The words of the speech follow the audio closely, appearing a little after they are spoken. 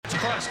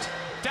last.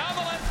 Down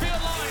the left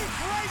field line.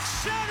 Right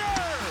center.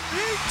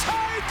 He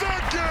tied the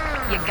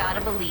game. You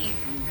gotta believe.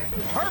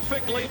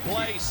 Perfectly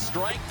placed.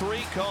 Strike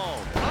 3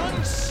 cone.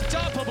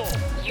 Unstoppable.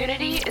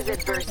 Unity is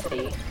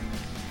adversity.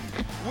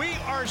 We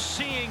are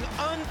seeing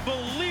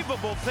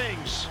unbelievable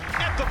things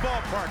at the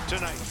ballpark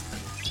tonight.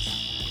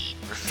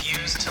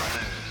 Refuse to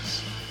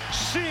lose.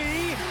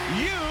 See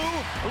you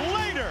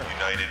later.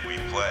 United we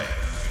play.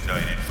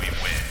 United we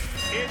win.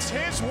 It's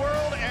his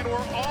world, and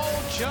we're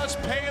all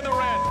just paying the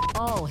rent.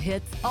 All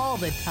hits all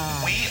the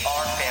time. We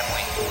are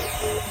family.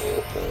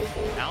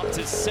 Out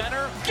to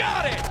center.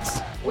 Got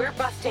it! We're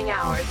busting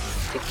ours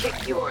to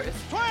kick yours.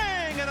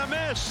 Swing and a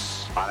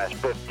miss. Minus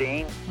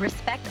 15.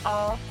 Respect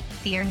all,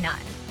 fear none.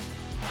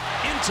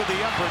 Into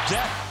the upper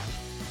deck.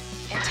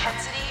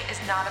 Intensity is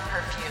not a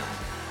perfume.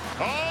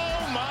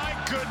 Oh, my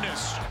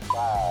goodness.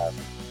 5,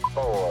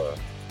 4,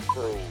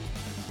 3,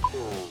 2,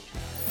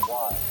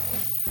 1.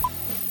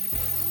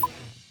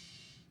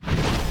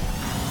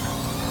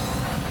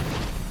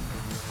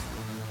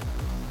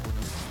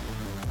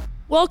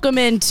 Welcome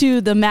into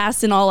the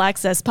Mass and All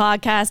Access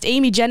podcast.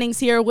 Amy Jennings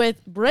here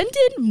with Brendan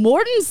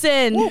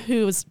Mortensen,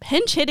 who's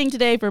pinch hitting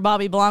today for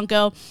Bobby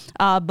Blanco.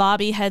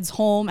 Bobby heads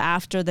home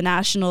after the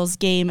Nationals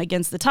game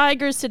against the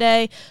Tigers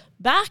today.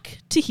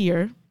 Back to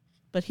here,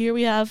 but here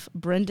we have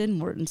Brendan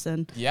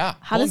Mortensen. Yeah,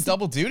 home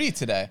double duty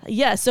today.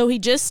 Yeah, so he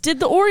just did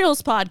the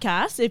Orioles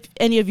podcast, if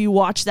any of you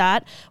watched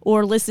that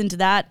or listened to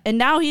that, and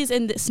now he's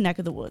in this neck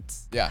of the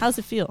woods. Yeah. How's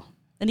it feel?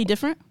 Any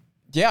different?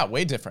 Yeah,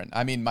 way different.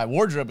 I mean, my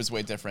wardrobe is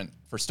way different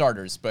for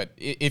starters, but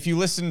if you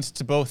listened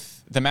to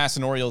both the Mass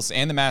and Orioles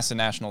and the Mass and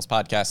Nationals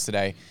podcast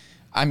today,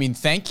 I mean,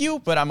 thank you,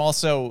 but I'm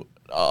also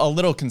a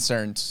little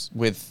concerned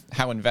with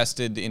how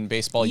invested in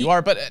baseball you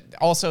are, but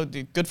also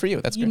good for you.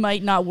 That's great. You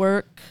might not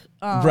work.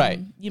 Right.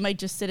 You might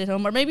just sit at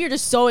home, or maybe you're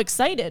just so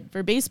excited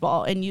for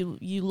baseball and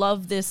you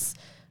love this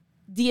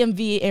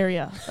DMV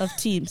area of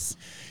teams.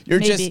 You're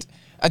maybe. just,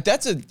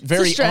 that's a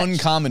very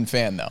uncommon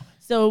fan, though.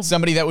 So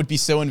somebody that would be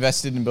so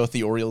invested in both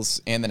the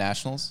Orioles and the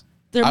Nationals.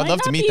 I'd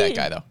love to meet that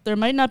guy, though. There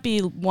might not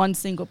be one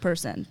single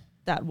person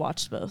that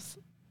watched both.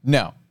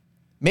 No.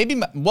 Maybe,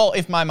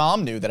 if my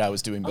mom knew that I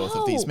was doing both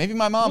of these, maybe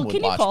my mom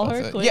would watch both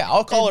of it. Yeah,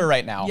 I'll call her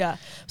right now. Yeah.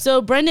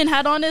 So Brendan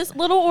had on his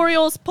little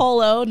Orioles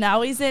polo.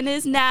 Now he's in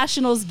his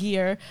Nationals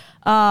gear.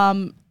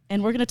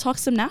 And we're going to talk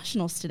some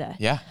Nationals today.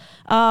 Yeah.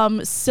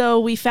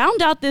 So we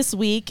found out this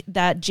week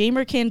that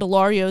Jeimer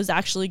Candelario is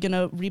actually going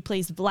to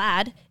replace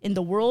Vlad in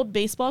the World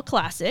Baseball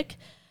Classic.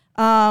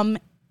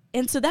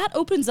 And so that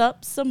opens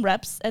up some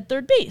reps at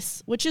third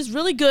base, which is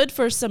really good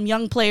for some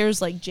young players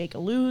like Jake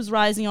Allou's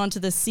rising onto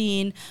the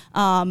scene.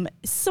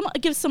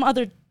 Gives some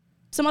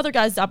other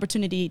guys the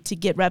opportunity to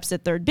get reps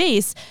at third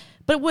base,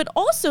 but it would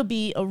also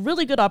be a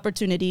really good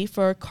opportunity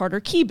for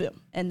Carter Kieboom.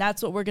 And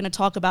that's what we're going to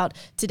talk about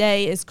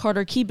today is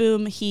Carter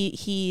Kieboom.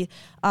 He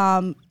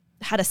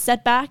had a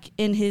setback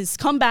in his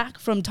comeback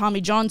from Tommy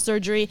John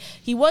surgery.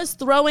 He was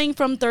throwing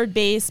from third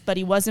base, but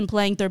he wasn't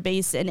playing third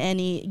base in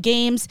any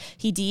games.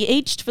 He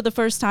DH'd for the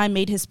first time,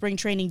 made his spring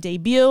training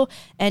debut,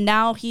 and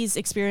now he's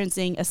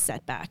experiencing a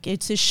setback.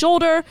 It's his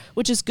shoulder,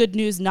 which is good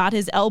news, not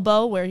his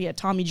elbow, where he had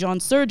Tommy John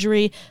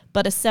surgery,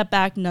 but a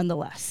setback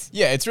nonetheless.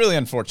 Yeah, it's really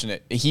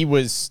unfortunate. He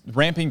was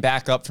ramping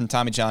back up from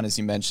Tommy John, as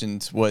you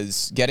mentioned,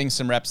 was getting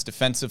some reps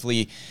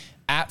defensively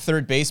at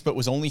third base, but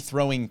was only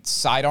throwing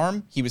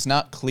sidearm. He was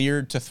not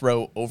cleared to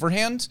throw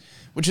overhand,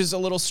 which is a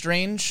little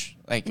strange,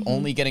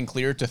 only getting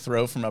cleared to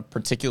throw from a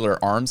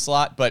particular arm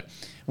slot, but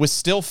was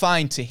still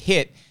fine to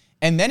hit.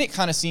 And then it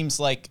kind of seems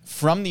like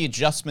from the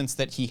adjustments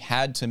that he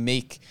had to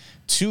make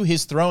to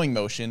his throwing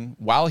motion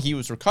while he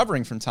was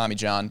recovering from Tommy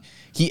John,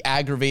 he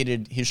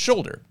aggravated his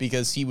shoulder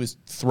because he was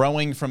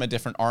throwing from a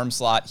different arm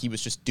slot. He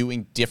was just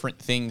doing different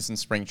things in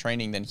spring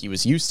training than he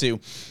was used to.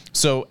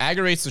 So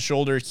aggravates the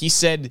shoulder. He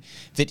said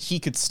that he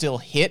could still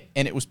hit,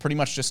 and it was pretty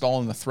much just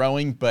all in the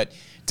throwing. But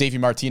Davey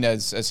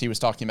Martinez, as he was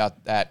talking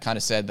about that, kind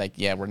of said,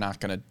 we're not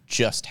going to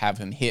just have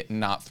him hit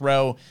and not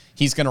throw.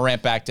 He's going to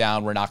ramp back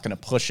down. We're not going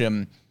to push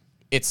him.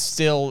 It's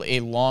still a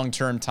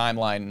long-term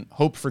timeline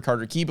hope for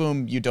Carter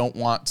Kieboom. You don't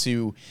want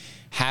to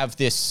have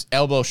this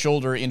elbow,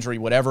 shoulder injury,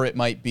 whatever it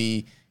might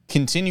be,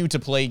 continue to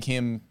plague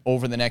him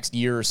over the next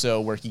year or so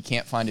where he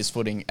can't find his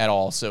footing at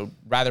all. So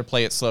rather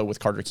play it slow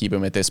with Carter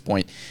Kieboom at this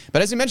point.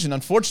 But as I mentioned,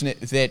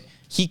 unfortunate that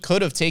he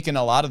could have taken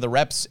a lot of the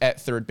reps at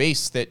third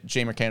base that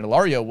Jeimer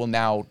Candelario will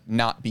now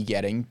not be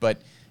getting.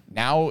 But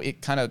now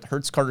it kind of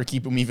hurts Carter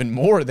Kieboom even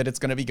more that it's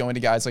going to be going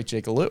to guys like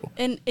Jake Alou.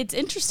 And it's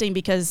interesting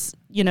because,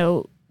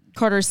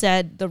 Carter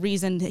said the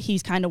reason that he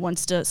kind of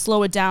wants to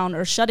slow it down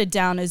or shut it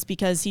down is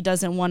because he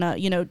doesn't want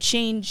to,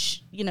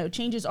 change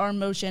his arm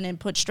motion and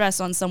put stress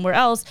on somewhere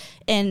else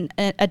and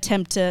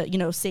attempt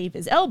to, save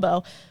his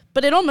elbow.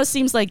 But it almost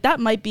seems like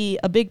that might be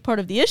a big part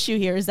of the issue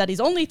here is that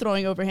he's only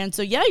throwing overhand.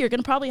 So, yeah, you're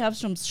going to probably have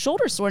some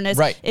shoulder soreness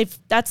if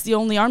that's the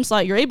only arm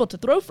slot you're able to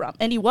throw from.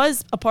 And he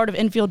was a part of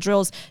infield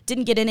drills,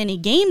 didn't get in any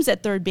games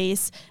at third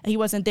base. He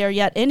wasn't there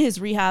yet in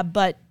his rehab,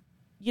 but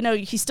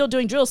he's still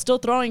doing drills, still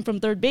throwing from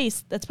third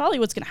base. That's probably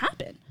what's going to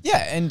happen.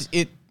 Yeah, and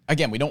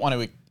again, we don't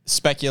want to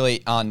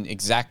speculate on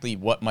exactly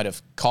what might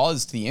have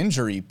caused the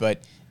injury,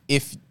 but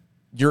if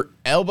your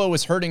elbow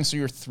is hurting so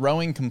you're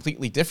throwing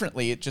completely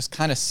differently, it just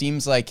kind of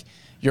seems like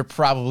you're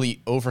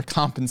probably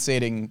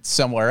overcompensating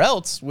somewhere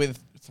else with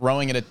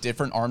throwing at a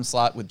different arm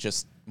slot with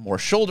just more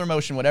shoulder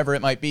motion, whatever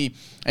it might be.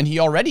 And he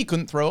already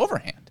couldn't throw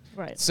overhand.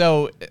 Right.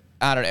 So,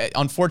 I don't know.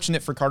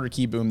 Unfortunate for Carter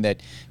Kieboom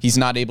that he's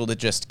not able to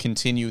just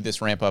continue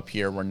this ramp up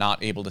here. We're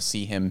not able to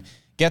see him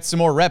get some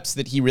more reps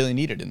that he really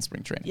needed in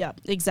spring training. Yeah,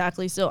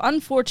 exactly. So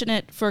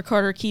unfortunate for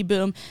Carter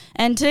Kieboom.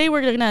 And today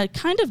we're going to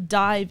kind of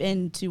dive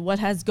into what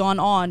has gone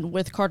on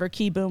with Carter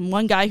Kieboom,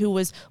 one guy who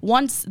was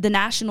once the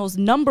Nationals'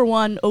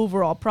 #1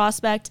 overall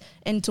prospect,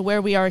 and to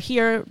where we are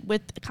here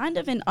with kind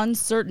of an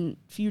uncertain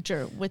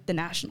future with the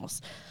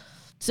Nationals.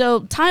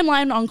 So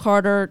timeline on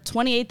Carter,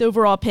 28th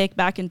overall pick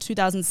back in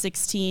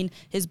 2016.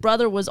 His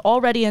brother was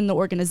already in the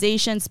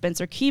organization,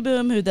 Spencer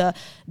Kieboom, who the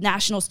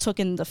Nationals took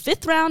in the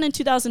 5th round in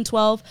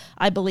 2012,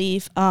 I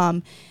believe.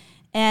 And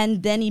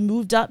then he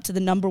moved up to the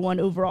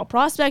 #1 overall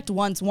prospect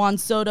once Juan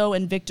Soto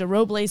and Victor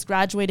Robles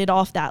graduated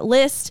off that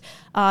list.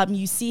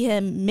 You see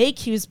him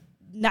he was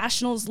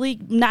Nationals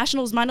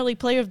Minor League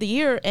Player of the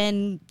Year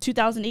in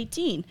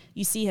 2018.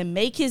 You see him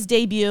make his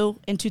debut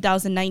in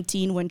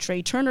 2019 when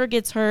Trey Turner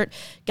gets hurt,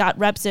 got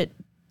reps at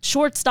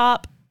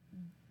shortstop.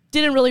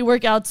 Didn't really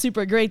work out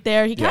super great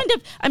there. He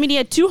he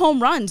had 2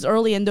 home runs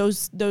early in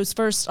those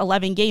first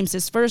 11 games.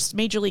 His first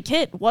major league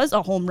hit was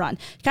a home run.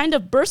 Kind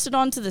of bursted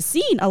onto the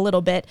scene a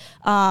little bit.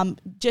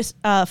 Just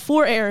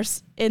 4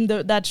 errors in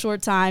that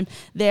short time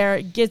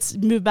there, gets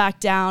moved back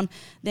down.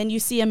 Then you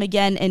see him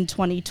again in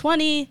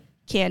 2020.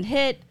 Can't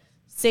hit.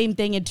 Same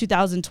thing in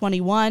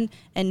 2021.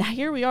 And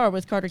here we are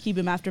with Carter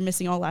Kieboom after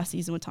missing all last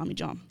season with Tommy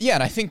John. Yeah,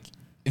 and I think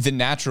the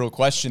natural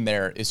question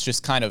there is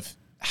just kind of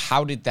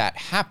how did that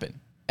happen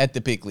at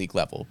the big league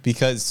level?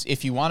 Because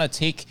if you want to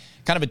take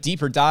kind of a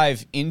deeper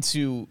dive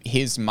into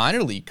his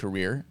minor league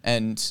career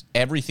and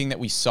everything that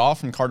we saw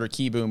from Carter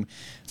Kieboom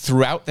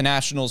throughout the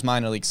Nationals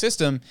minor league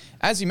system,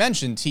 as you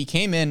mentioned, he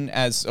came in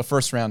as a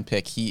first-round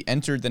pick. He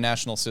entered the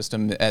National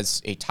system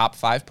as a top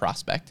 5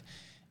 prospect.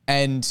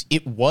 And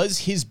it was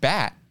his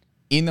bat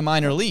in the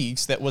minor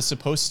leagues that was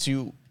supposed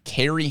to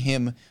carry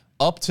him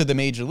up to the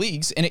major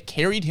leagues, and it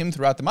carried him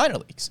throughout the minor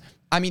leagues.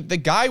 I mean, the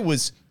guy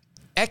was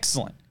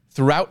excellent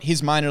throughout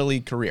his minor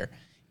league career.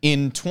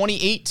 In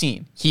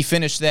 2018, he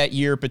finished that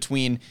year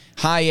between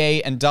high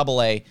A and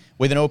double A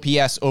with an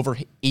OPS over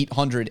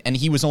 800, and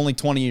he was only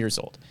 20 years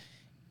old.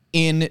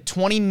 In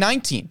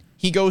 2019,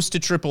 he goes to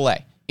triple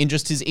A in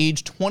just his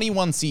age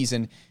 21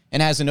 season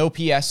and has an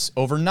OPS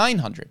over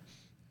 900.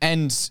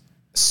 And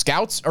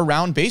scouts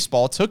around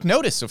baseball took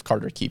notice of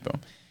Carter Kieboom.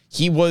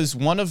 He was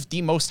one of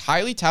the most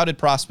highly touted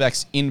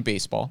prospects in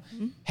baseball.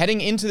 Mm-hmm. Heading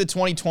into the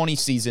 2020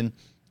 season,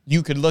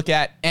 you could look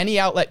at any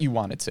outlet you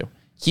wanted to.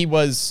 He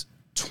was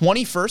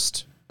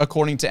 21st,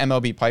 according to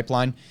MLB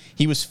Pipeline.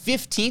 He was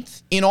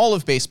 15th in all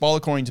of baseball,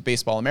 according to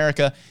Baseball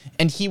America.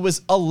 And he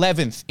was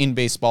 11th in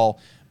baseball,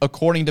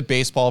 according to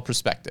Baseball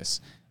Prospectus.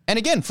 And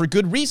again, for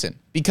good reason,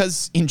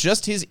 because in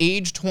just his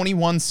age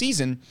 21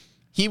 season,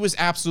 he was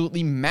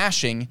absolutely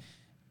mashing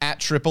at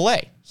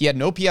AAA. He had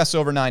an OPS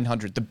over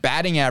 900. The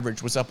batting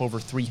average was up over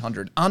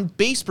 300. On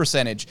base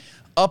percentage,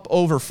 up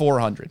over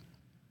 400.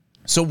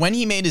 So when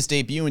he made his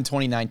debut in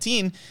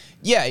 2019,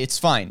 yeah, it's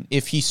fine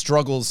if he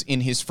struggles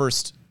in his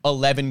first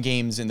 11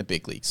 games in the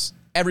big leagues.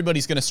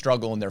 Everybody's going to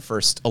struggle in their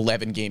first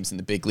 11 games in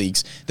the big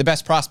leagues. The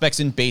best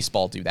prospects in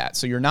baseball do that.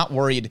 So you're not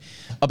worried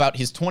about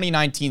his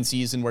 2019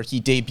 season where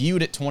he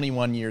debuted at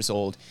 21 years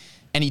old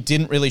and he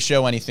didn't really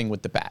show anything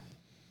with the bat.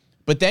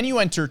 But then you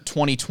enter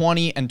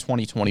 2020 and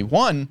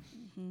 2021,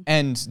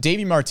 and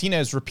Davey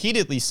Martinez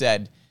repeatedly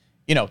said,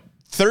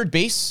 third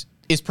base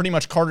is pretty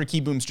much Carter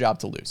Kieboom's job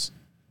to lose.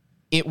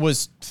 It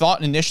was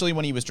thought initially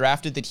when he was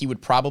drafted that he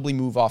would probably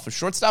move off of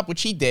shortstop,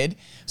 which he did.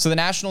 So the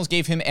Nationals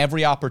gave him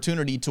every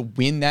opportunity to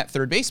win that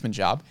third baseman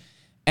job.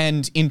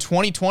 And in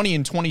 2020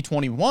 and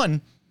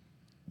 2021,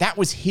 that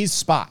was his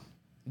spot.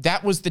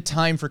 That was the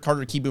time for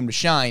Carter Kieboom to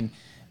shine.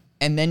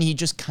 And then he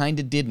just kind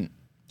of didn't.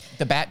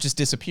 The bat just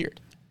disappeared.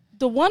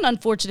 The one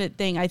unfortunate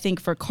thing I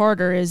think for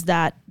Carter is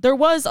that there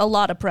was a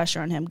lot of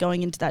pressure on him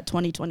going into that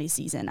 2020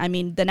 season. I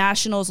mean, the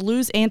Nationals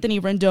lose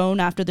Anthony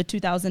Rendon after the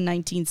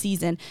 2019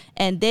 season,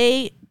 and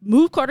they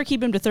move Carter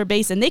Kieboom to third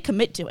base, and they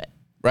commit to it.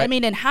 Right. I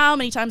mean, and how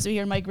many times do we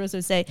hear Mike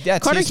Rizzo say,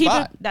 Carter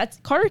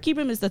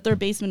Kieboom is the third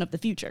baseman of the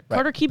future. Right.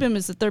 Carter Kieboom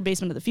is the third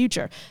baseman of the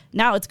future.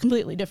 Now it's a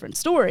completely different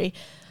story.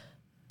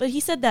 But he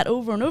said that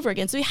over and over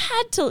again. So he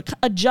had to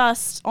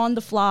adjust on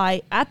the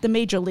fly at the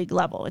major league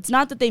level. It's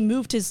not that they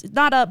moved it's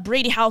not a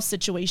Brady House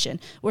situation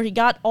where he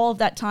got all of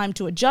that time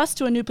to adjust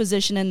to a new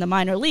position in the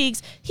minor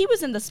leagues. He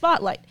was in the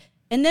spotlight.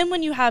 And then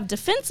when you have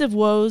defensive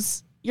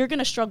woes, you're going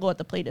to struggle at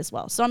the plate as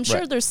well. So I'm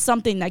sure there's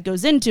something that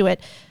goes into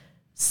it.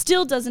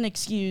 Still doesn't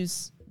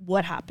excuse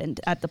what happened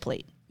at the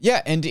plate.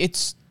 Yeah, and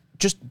it's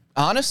just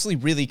honestly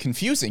really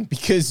confusing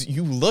because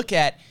you look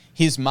at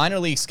his minor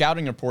league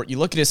scouting report, you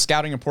look at his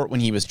scouting report when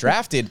he was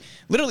drafted,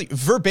 literally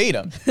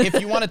verbatim. If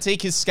you want to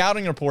take his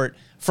scouting report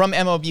from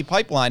MLB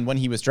Pipeline when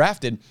he was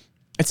drafted,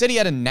 It said he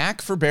had a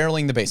knack for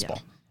barreling the baseball.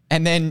 Yeah.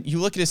 And then you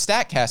look at his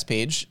StatCast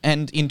page,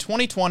 and in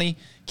 2020,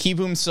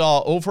 Kieboom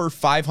saw over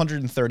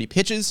 530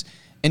 pitches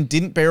and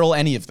didn't barrel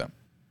any of them.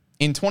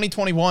 In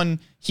 2021,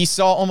 he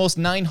saw almost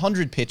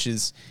 900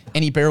 pitches,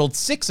 and he barreled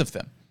 6 of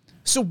them.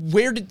 So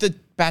where did the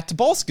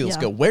bat-to-ball skills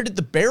go? Where did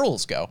the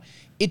barrels go?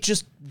 It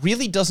just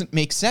really doesn't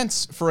make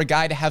sense for a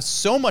guy to have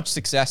so much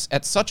success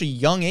at such a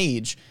young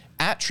age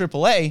at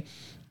AAA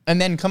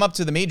and then come up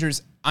to the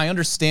majors. I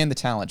understand the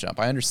talent jump.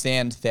 I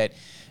understand that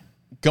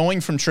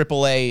going from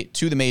AAA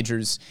to the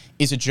majors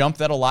is a jump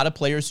that a lot of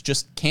players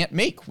just can't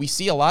make. We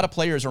see a lot of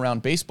players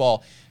around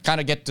baseball kind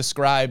of get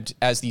described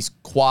as these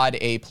quad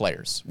A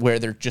players, where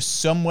they're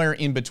just somewhere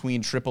in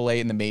between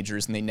AAA and the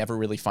majors and they never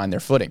really find their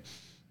footing.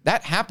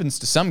 That happens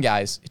to some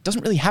guys. It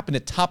doesn't really happen to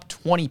top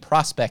 20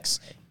 prospects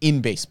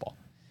in baseball.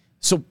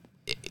 So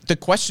the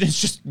question is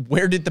just,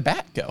 where did the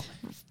bat go?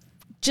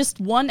 Just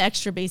one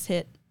extra base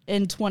hit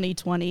in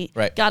 2020.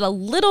 Right. Got a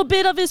little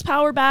bit of his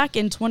power back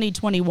in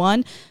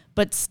 2021,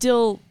 but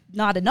still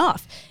not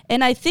enough.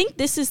 And I think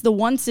this is the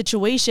one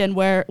situation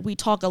where we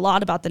talk a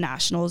lot about the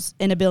Nationals'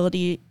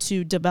 inability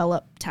to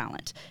develop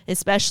talent,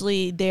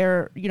 especially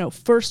their,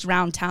 first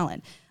round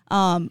talent.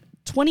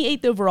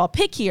 28th overall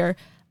pick here.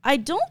 I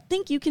don't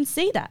think you can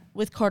say that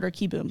with Carter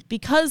Kieboom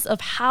because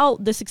of how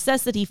the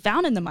success that he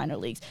found in the minor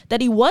leagues, that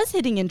he was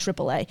hitting in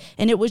AAA,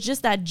 and it was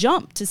just that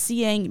jump to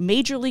seeing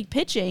major league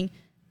pitching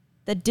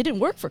that didn't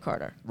work for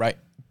Carter. Right.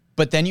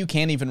 But then you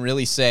can't even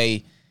really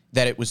say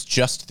that it was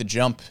just the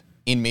jump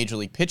in major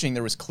league pitching.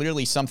 There was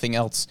clearly something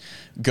else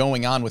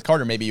going on with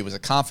Carter. Maybe it was a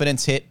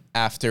confidence hit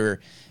after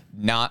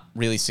not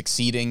really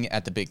succeeding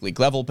at the big league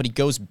level, but he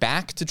goes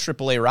back to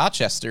AAA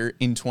Rochester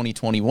in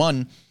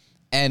 2021,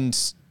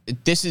 and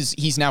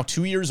he's now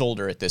 2 years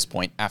older at this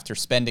point after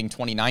spending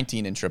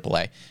 2019 in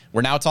AAA.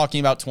 We're now talking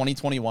about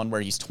 2021,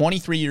 where he's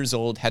 23 years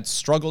old, had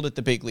struggled at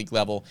the big league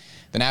level.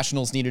 The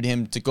Nationals needed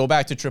him to go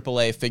back to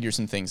AAA, figure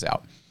some things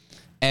out.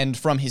 And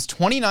from his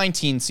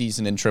 2019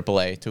 season in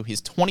AAA to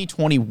his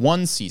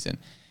 2021 season,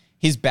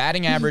 his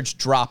batting average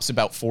drops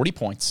about 40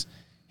 points.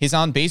 His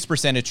on-base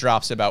percentage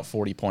drops about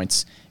 40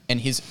 points.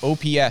 And his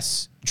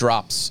OPS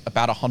drops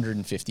about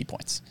 150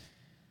 points.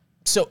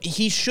 So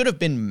he should have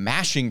been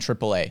mashing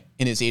AAA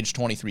in his age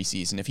 23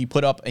 season if he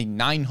put up a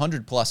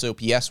 900-plus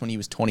OPS when he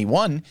was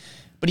 21,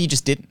 but he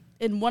just didn't.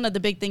 And one of the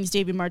big things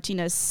David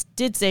Martinez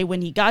did say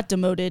when he got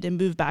demoted and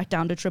moved back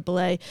down to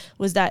AAA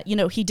was that,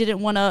 he didn't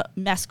want to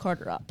mess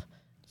Carter up.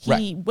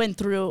 He went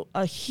through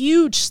a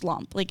huge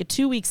slump, like a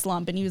 2-week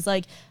slump, and he was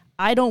like,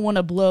 I don't want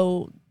to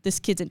blow this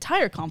kid's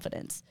entire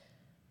confidence.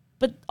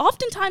 But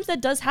oftentimes that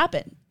does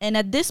happen. And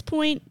at this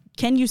point,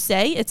 can you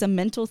say it's a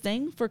mental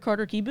thing for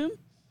Carter Kieboom?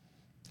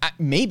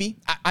 Maybe.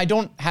 I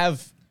don't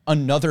have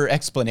another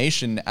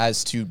explanation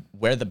as to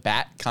where the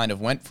bat kind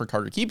of went for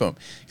Carter Kieboom.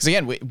 Because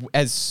again,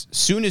 as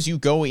soon as you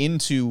go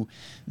into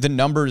the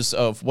numbers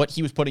of what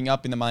he was putting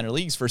up in the minor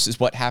leagues versus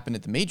what happened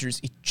at the majors,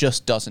 it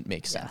just doesn't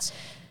make sense.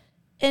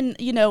 And,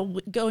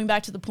 going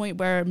back to the point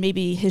where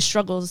maybe his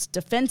struggles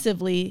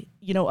defensively,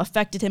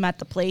 affected him at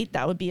the plate,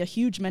 that would be a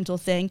huge mental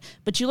thing.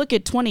 But you look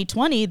at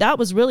 2020, that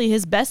was really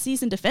his best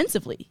season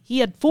defensively. He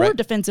had 4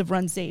 defensive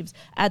run saves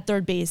at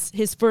third base,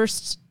 his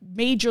first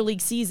major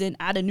league season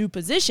at a new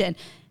position.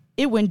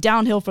 It went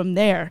downhill from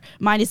there.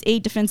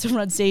 -8 defensive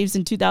run saves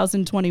in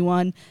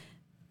 2021.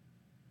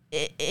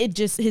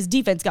 His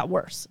defense got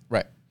worse.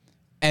 Right.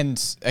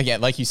 And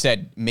again, like you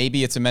said,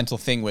 maybe it's a mental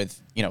thing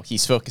with,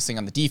 he's focusing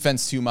on the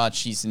defense too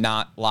much. He's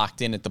not locked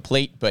in at the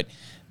plate, but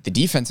the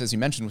defense, as you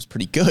mentioned, was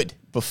pretty good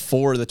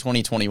before the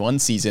 2021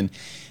 season.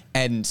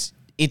 And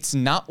it's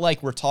not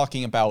like we're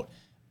talking about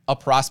a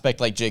prospect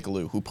like Jake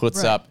Alu, who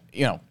puts up,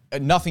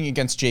 nothing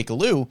against Jake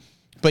Alu,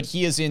 but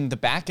he is in the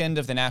back end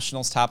of the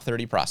Nationals' top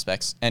 30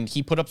 prospects, and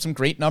he put up some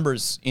great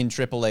numbers in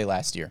AAA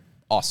last year.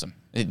 Awesome.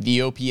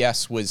 The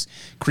OPS was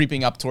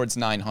creeping up towards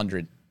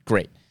 900.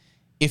 Great.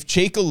 If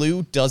Jake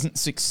Alu doesn't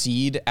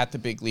succeed at the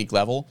big league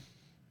level,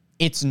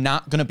 it's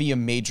not going to be a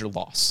major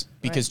loss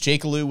because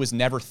Jake Alu was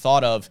never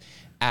thought of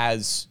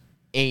as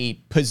a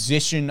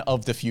position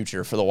of the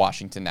future for the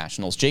Washington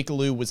Nationals. Jake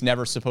Alu was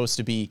never supposed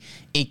to be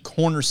a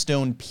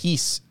cornerstone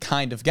piece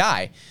kind of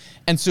guy.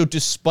 And so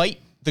despite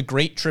the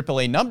great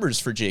AAA numbers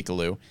for Jake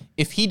Alu,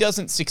 if he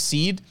doesn't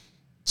succeed,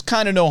 it's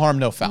kind of no harm,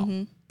 no foul.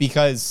 Mm-hmm.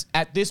 Because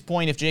at this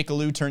point, if Jake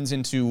Alu turns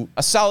into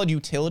a solid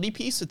utility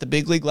piece at the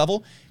big league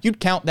level, you'd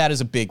count that as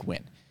a big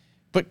win.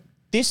 But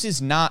this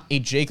is not a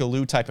Jake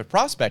Alu type of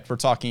prospect we're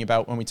talking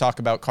about when we talk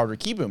about Carter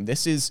Kieboom.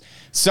 This is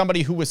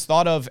somebody who was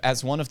thought of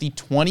as one of the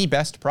 20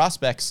 best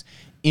prospects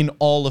in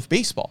all of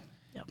baseball.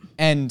 Yep.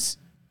 And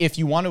if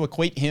you want to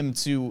equate him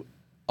to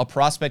a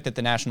prospect that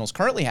the Nationals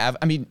currently have,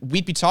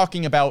 we'd be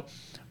talking about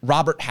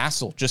Robert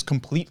Hassell just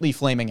completely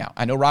flaming out.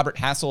 I know Robert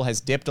Hassell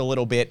has dipped a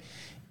little bit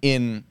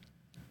in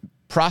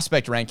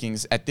prospect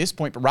rankings at this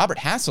point, but Robert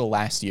Hassell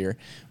last year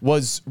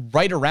was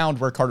right around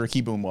where Carter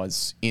Kieboom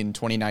was in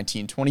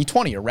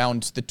 2019-2020,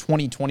 around the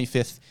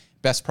 25th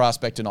best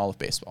prospect in all of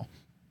baseball.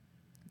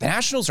 The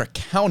Nationals are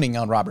counting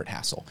on Robert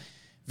Hassell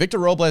Victor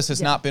Robles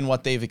has not been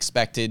what they've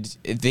expected.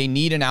 They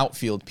need an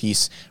outfield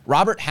piece.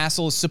 Robert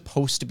Hassel is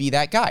supposed to be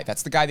that guy.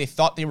 That's the guy they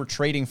thought they were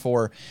trading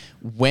for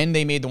when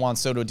they made the Juan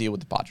Soto deal with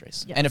the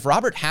Padres. Yeah. And if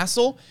Robert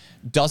Hassel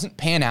doesn't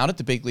pan out at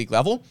the big league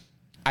level,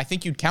 I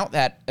think you'd count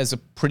that as a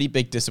pretty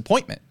big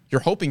disappointment.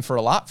 You're hoping for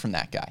a lot from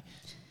that guy.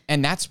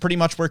 And that's pretty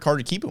much where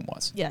Carter Kieboom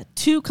was. Yeah,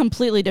 two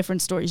completely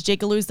different stories.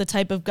 Jake Alou's the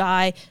type of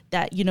guy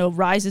that,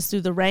 rises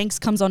through the ranks,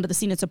 comes onto the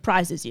scene and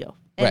surprises you.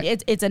 And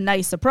it's a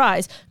nice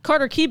surprise.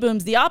 Carter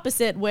Kieboom's the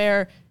opposite,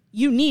 where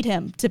you need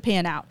him to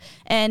pan out.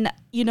 And,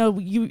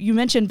 you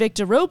mentioned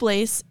Victor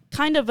Robles,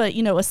 kind of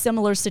a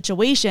similar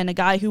situation, a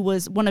guy who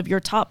was one of your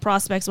top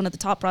prospects, one of the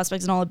top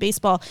prospects in all of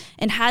baseball,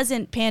 and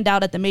hasn't panned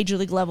out at the major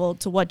league level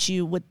to what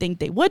you would think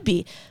they would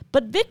be.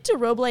 But Victor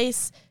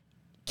Robles,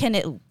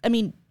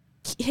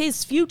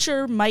 his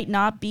future might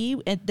not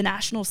be at the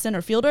national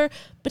center fielder,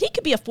 but he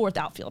could be a fourth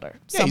outfielder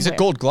somewhere. He's a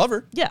Gold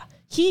Glover. Yeah,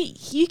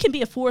 he can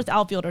be a fourth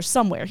outfielder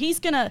somewhere. He's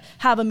going to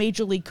have a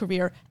major league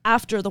career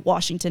after the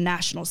Washington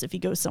Nationals if he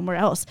goes somewhere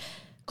else.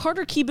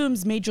 Carter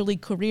Kieboom's major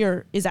league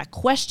career is at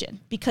question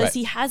because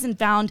he hasn't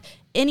found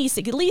any,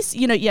 at least,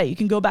 you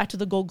can go back to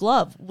the Gold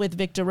Glove with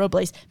Victor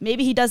Robles.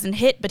 Maybe he doesn't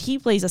hit, but he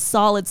plays a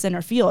solid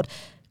center field.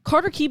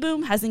 Carter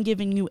Kieboom hasn't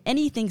given you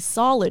anything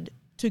solid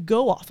to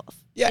go off of.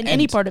 In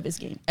any part of his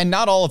game. And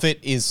not all of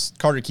it is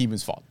Carter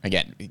Kieboom's fault.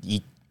 Again,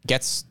 he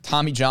gets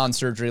Tommy John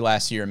surgery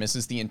last year,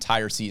 misses the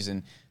entire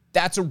season.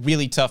 That's a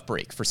really tough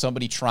break for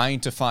somebody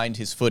trying to find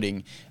his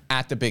footing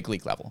at the big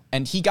league level.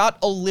 And he got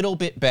a little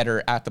bit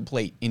better at the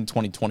plate in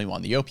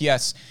 2021. The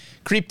OPS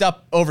creeped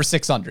up over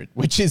 600,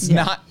 which is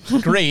not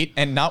great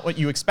and not what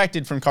you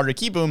expected from Carter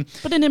Kieboom.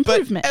 But an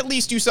improvement. But at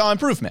least you saw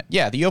improvement.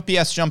 Yeah, the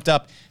OPS jumped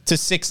up to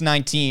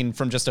 619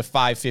 from just a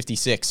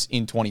 556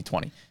 in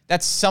 2020.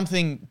 That's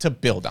something to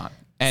build on.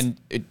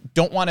 And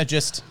don't want to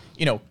just,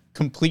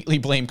 completely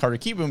blame Carter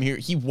Kieboom here.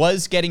 He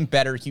was getting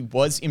better. He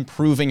was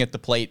improving at the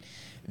plate.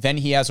 Then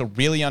he has a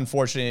really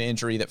unfortunate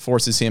injury that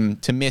forces him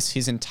to miss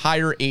his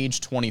entire age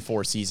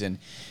 24 season.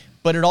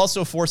 But it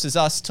also forces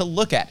us to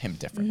look at him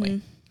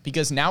differently.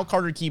 Because now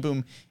Carter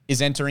Kieboom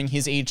is entering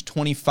his age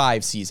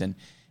 25 season.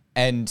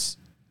 And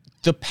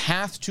the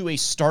path to a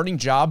starting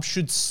job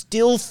should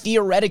still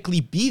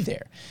theoretically be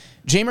there.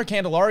 Jeimer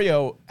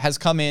Candelario has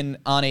come in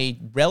on a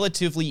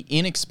relatively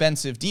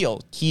inexpensive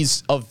deal.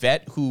 He's a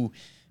vet who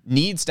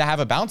needs to have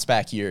a bounce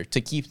back year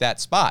to keep that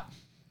spot.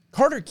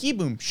 Carter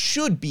Kieboom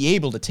should be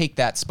able to take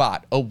that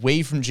spot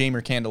away from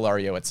Jeimer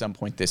Candelario at some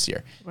point this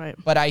year. Right.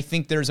 But I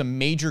think there's a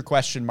major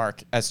question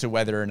mark as to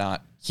whether or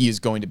not he is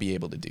going to be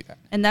able to do that.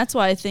 And that's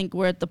why I think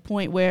we're at the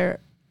point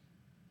where,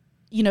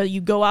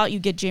 you go out, you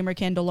get Jeimer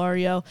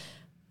Candelario.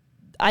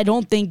 I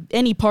don't think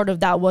any part of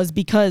that was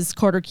because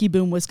Carter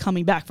Kieboom was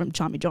coming back from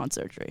Tommy John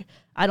surgery.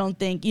 I don't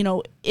think,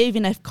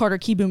 even if Carter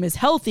Kieboom is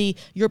healthy,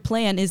 your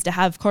plan is to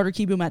have Carter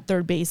Kieboom at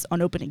third base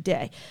on opening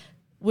day,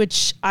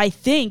 which I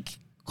think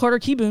Carter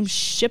Kieboom's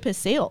ship has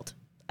sailed.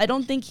 I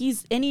don't think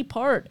he's any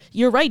part.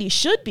 You're right, he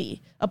should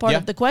be a part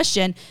of the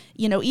question.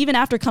 Even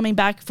after coming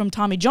back from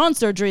Tommy John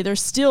surgery,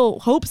 there's still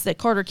hopes that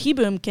Carter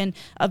Kieboom can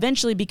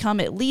eventually become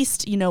at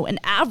least, an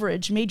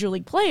average major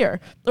league player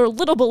or a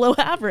little below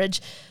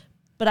average.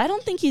 But I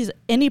don't think he's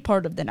any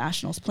part of the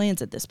Nationals'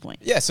 plans at this point.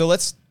 Yeah, so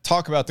let's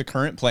talk about the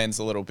current plans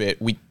a little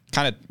bit. We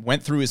kind of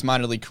went through his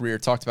minor league career,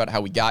 talked about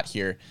how we got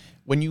here.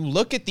 When you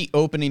look at the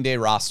opening day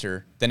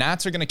roster, the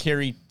Nats are going to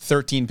carry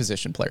 13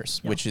 position players,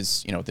 which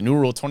is, the new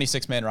rule,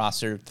 26-man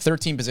roster,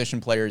 13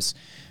 position players,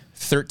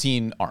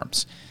 13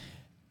 arms.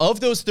 Of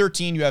those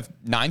 13, you have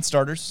 9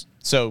 starters.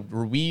 So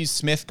Ruiz,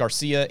 Smith,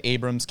 Garcia,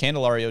 Abrams,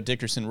 Candelario,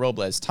 Dickerson,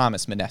 Robles,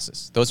 Thomas,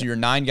 Meneses. Those are your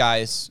 9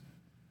 guys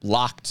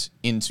locked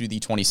into the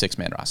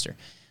 26-man roster.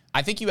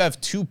 I think you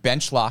have 2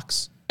 bench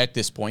locks at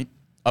this point.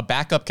 A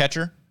backup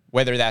catcher,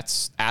 whether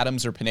that's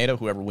Adams or Pineda,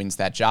 whoever wins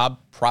that job,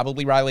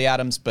 probably Riley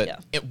Adams,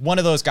 but one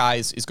of those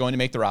guys is going to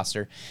make the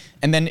roster.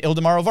 And then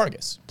Ildemaro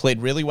Vargas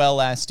played really well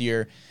last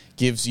year,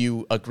 gives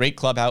you a great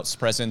clubhouse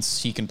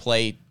presence. He can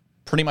play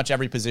pretty much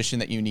every position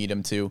that you need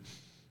him to.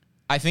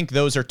 I think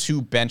those are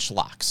 2 bench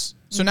locks.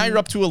 So now you're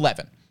up to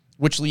 11,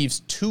 which leaves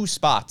 2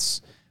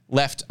 spots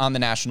left on the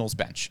Nationals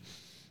bench.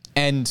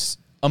 And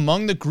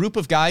among the group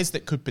of guys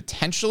that could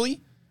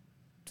potentially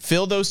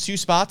fill those 2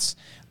 spots,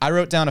 I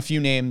wrote down a few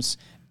names: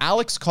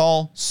 Alex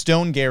Call,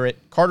 Stone Garrett,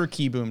 Carter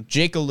Kieboom,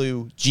 Jake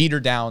Alou, Jeter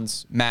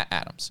Downs, Matt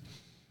Adams.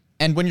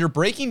 And when you're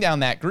breaking down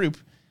that group,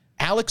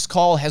 Alex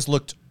Call has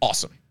looked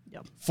awesome.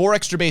 4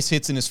 extra base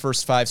hits in his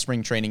first 5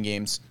 spring training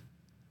games.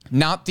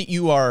 Not that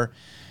you are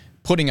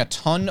putting a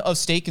ton of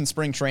stake in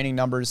spring training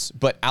numbers,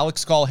 but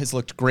Alex Call has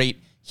looked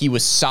great. He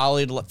was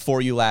solid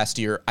for you last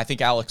year. I think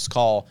Alex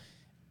Call,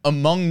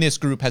 among this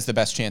group, has the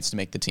best chance to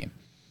make the team.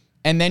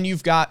 And then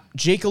you've got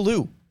Jake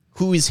Alou,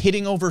 who is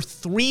hitting over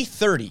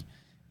 330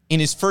 in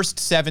his first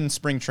 7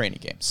 spring training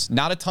games.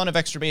 Not a ton of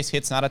extra base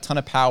hits, not a ton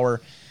of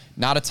power,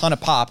 not a ton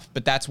of pop,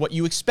 but that's what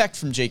you expect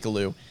from Jake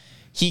Alou.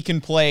 He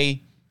can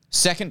play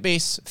second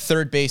base,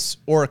 third base,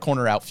 or a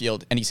corner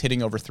outfield, and he's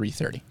hitting over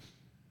 330.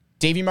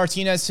 Davey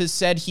Martinez has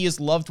said he has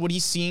loved what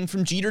he's seeing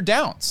from Jeter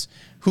Downs,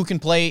 who can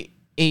play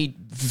a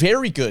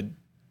very good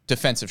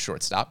defensive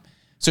shortstop.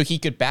 So he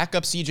could back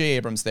up C.J.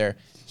 Abrams there.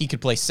 He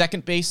could play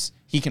second base.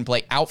 He can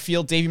play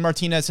outfield. Davey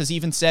Martinez has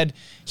even said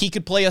he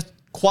could play a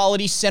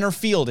quality center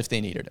field if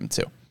they needed him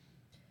to.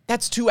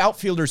 That's two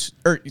infielders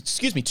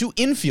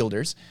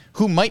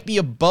who might be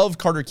above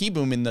Carter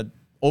Kieboom in the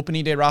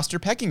opening day roster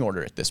pecking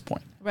order at this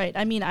point. Right.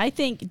 I mean, I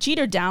think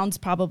Jeter Downs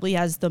probably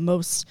has the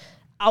most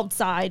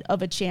outside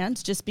of a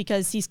chance just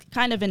because he's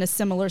kind of in a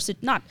similar,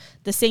 not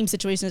the same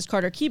situation as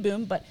Carter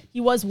Kieboom, but he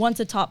was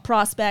once a top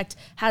prospect,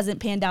 hasn't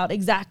panned out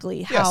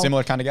exactly how. Yeah,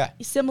 similar kind of guy.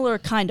 Similar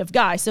kind of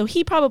guy. So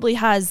he probably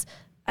has,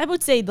 I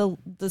would say, the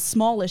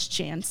smallest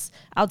chance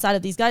outside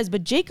of these guys.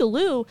 But Jake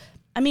Alu,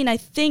 I mean, I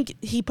think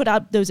he put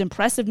out those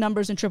impressive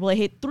numbers in AAA.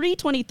 He hit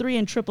 .323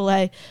 in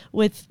AAA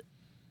with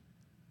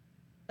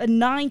a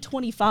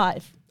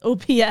 .925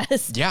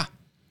 OPS. Yeah.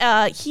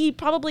 He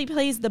probably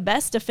plays the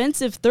best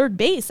defensive third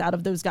base out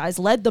of those guys,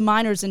 led the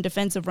minors in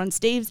defensive run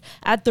saves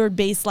at third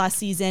base last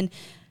season.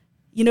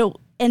 You know,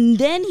 and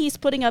then he's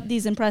putting up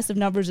these impressive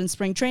numbers in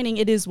spring training.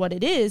 It is what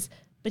it is.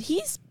 But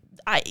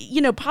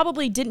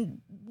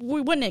we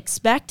wouldn't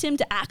expect him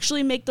to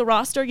actually make the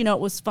roster. You know,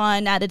 it was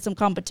fun, added some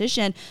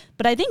competition.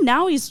 But I think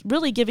now he's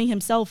really giving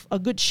himself a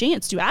good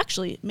chance to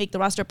actually make the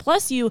roster.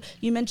 Plus, you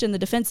mentioned the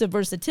defensive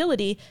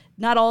versatility.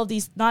 Not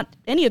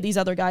any of these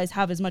other guys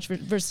have as much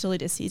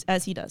versatility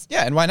as he does.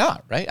 Yeah, and why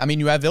not, right? I mean,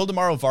 you have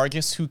Ildemaro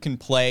Vargas who can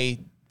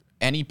play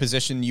any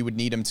position you would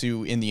need him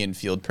to in the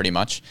infield pretty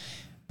much.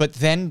 But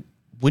then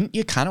wouldn't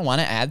you kind of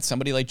want to add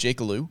somebody like Jake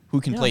Alu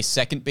who can play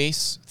second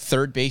base,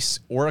 third base,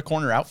 or a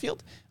corner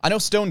outfield? I know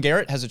Stone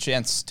Garrett has a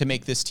chance to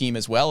make this team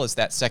as well as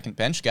that second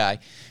bench guy,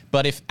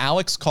 but if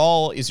Alex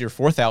Call is your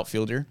fourth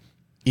outfielder,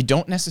 you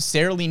don't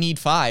necessarily need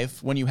five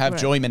when you have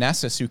Joey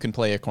Meneses who can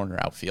play a corner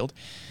outfield.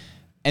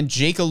 And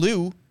Jake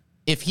Alu,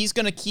 if he's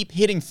going to keep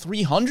hitting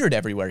 300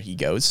 everywhere he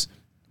goes,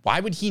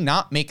 why would he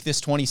not make this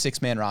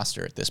 26-man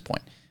roster at this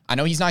point? I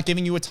know he's not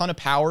giving you a ton of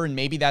power, and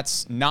maybe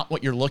that's not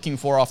what you're looking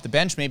for off the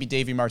bench. Maybe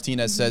Davey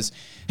Martinez says,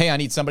 hey, I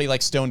need somebody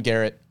like Stone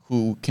Garrett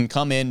who can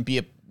come in, be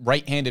a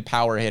right-handed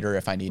power hitter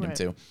if I need him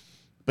to.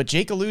 But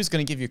Jake Alu is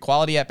going to give you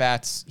quality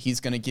at-bats.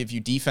 He's going to give you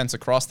defense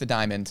across the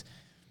diamond.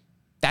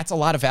 That's a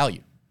lot of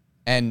value.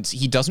 And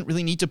he doesn't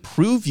really need to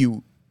prove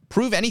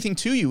anything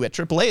to you at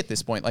AAA at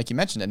this point. Like you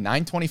mentioned, a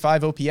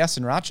 .925 OPS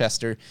in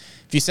Rochester.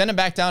 If you send him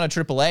back down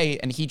to AAA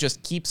and he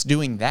just keeps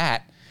doing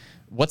that,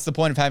 what's the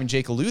point of having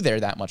Jake Alu there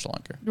that much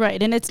longer?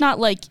 Right, and it's not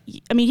like,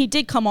 I mean, he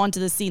did come onto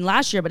the scene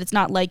last year, but it's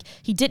not like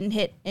he didn't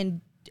hit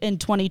in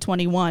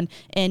 2021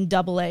 in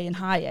AA and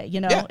high A,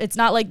 you know? Yeah. It's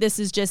not like this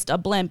is just a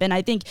blimp, and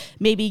I think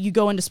maybe you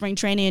go into spring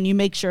training and you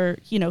make sure,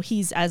 you know,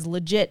 he's as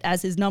legit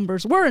as his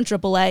numbers were in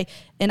AAA,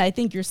 and I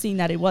think you're seeing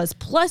that it was.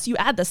 Plus, you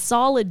add the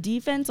solid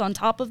defense on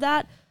top of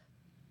that,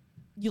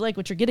 you like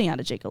what you're getting out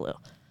of Jake Alu.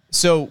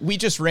 So we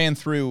just ran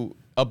through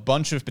a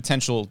bunch of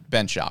potential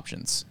bench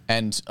options.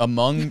 And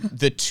among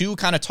the two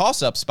kind of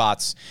toss-up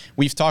spots,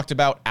 we've talked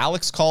about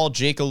Alex Call,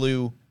 Jake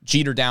Alu,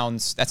 Jeter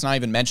Downs. That's not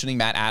even mentioning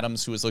Matt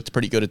Adams, who has looked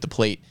pretty good at the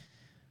plate.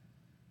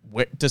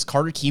 Does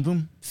Carter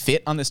Kieboom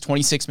fit on this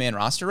 26-man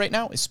roster right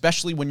now,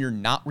 especially when you're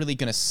not really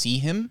going to see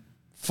him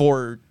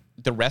for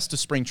the rest of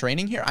spring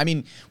training here? I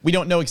mean, we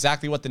don't know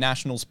exactly what the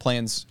Nationals'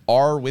 plans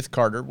are with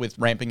Carter, with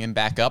ramping him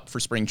back up for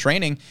spring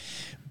training.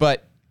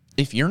 But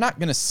if you're not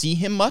going to see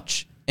him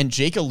much, and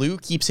Jake Alu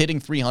keeps hitting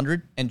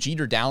 300, and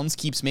Jeter Downs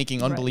keeps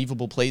making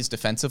unbelievable plays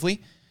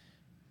defensively,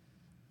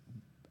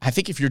 I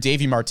think if you're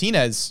Davey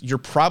Martinez, you're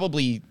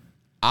probably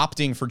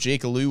opting for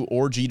Jake Alu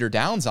or Jeter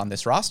Downs on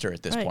this roster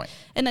at this point.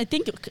 And I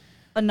think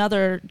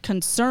another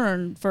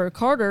concern for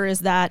Carter is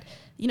that,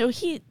 you know,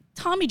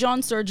 Tommy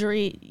John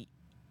surgery,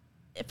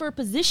 for a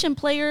position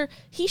player,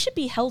 he should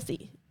be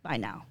healthy by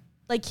now.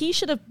 Like, he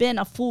should have been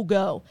a full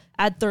go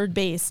at third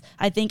base,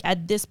 I think,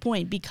 at this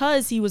point,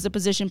 because he was a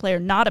position player,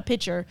 not a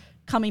pitcher,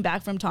 coming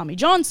back from Tommy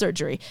John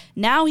surgery.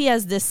 Now he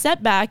has this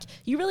setback.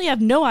 You really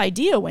have no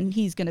idea when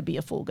he's going to be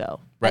a full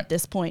go at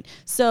this point.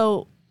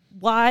 So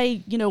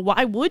why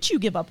would you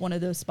give up one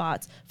of those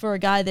spots for a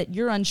guy that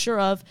you're unsure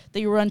of, that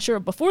you were unsure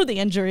of before the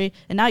injury,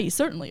 and now you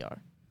certainly are?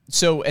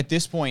 So at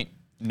this point,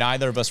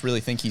 neither of us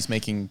really think he's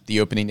making the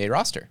opening day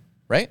roster,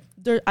 right?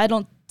 I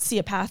don't see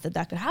a path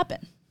that could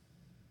happen.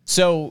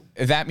 So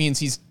that means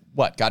he's,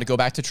 got to go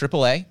back to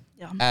AAA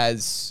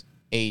as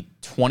a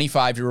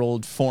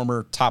 25-year-old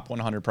former top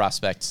 100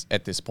 prospect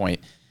at this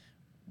point.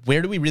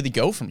 Where do we really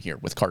go from here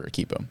with Carter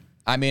Kieboom?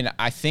 I mean,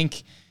 I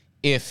think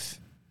this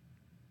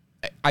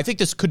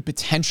could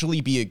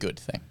potentially be a good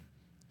thing.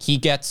 He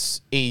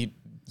gets a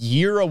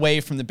year away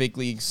from the big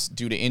leagues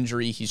due to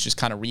injury. He's just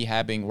kind of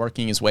rehabbing,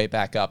 working his way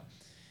back up.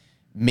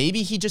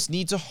 Maybe he just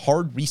needs a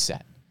hard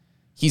reset.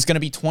 He's going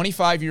to be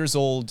 25 years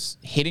old,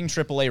 hitting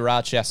AAA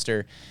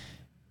Rochester.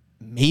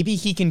 Maybe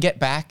he can get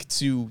back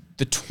to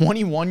the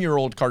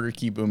 21-year-old Carter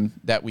Kieboom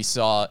that we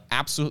saw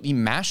absolutely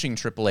mashing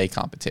AAA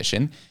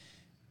competition.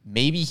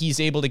 Maybe he's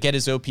able to get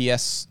his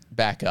OPS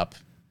back up.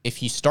 If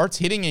he starts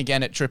hitting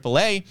again at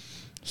AAA,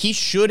 he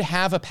should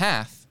have a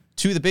path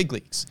to the big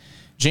leagues.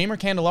 Jeimer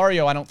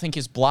Candelario, I don't think,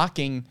 is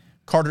blocking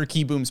Carter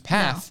Kieboom's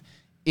path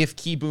if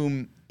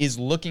Kieboom is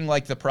looking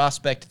like the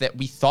prospect that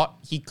we thought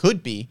he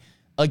could be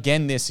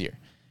again this year.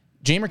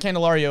 Jeimer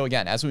Candelario,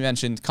 again, as we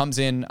mentioned, comes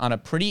in on a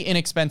pretty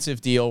inexpensive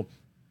deal.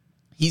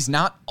 He's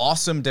not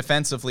awesome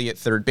defensively at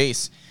third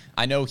base.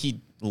 I know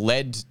he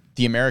led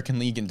the American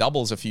League in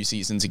doubles a few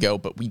seasons ago,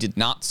 but we did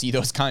not see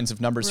those kinds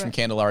of numbers from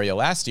Candelario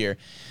last year.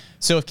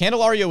 So if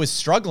Candelario is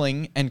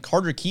struggling and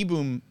Carter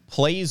Kieboom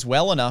plays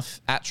well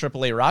enough at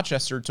AAA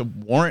Rochester to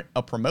warrant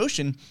a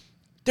promotion,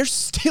 there's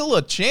still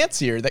a chance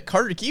here that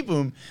Carter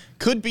Kieboom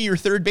could be your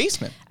third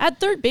baseman.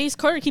 At third base,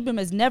 Carter Kieboom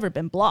has never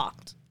been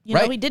blocked. You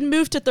know, he didn't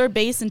move to third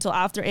base until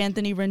after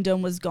Anthony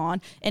Rendon was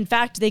gone. In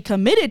fact, they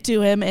committed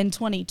to him in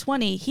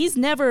 2020. He's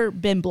never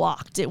been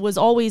blocked. It was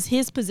always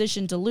his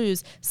position to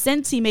lose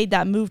since he made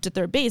that move to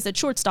third base. At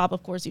shortstop,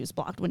 of course, he was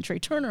blocked when Trey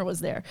Turner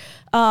was there.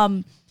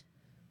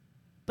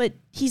 But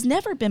he's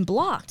never been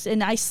blocked,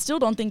 and I still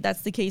don't think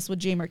that's the case with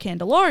Jeimer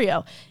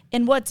Candelario.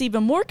 And what's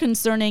even more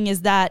concerning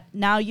is that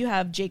now you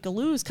have Jake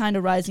Allou's kind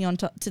of rising on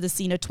to the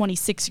scene, a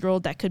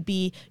 26-year-old that could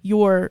be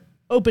your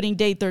opening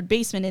day third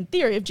baseman in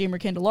theory if Jeimer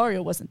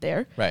Candelario wasn't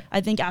there. Right. I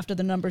think after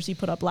the numbers he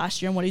put up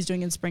last year and what he's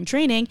doing in spring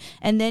training.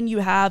 And then you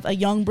have a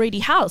young Brady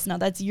House. Now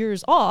that's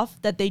years off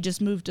that they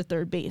just moved to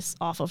third base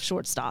off of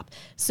shortstop.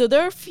 So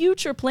there are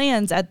future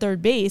plans at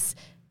third base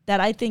that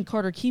I think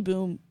Carter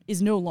Kieboom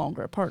is no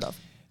longer a part of.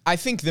 I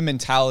think the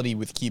mentality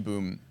with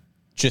Kieboom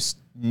just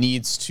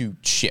needs to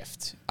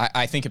shift.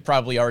 I think it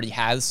probably already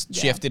has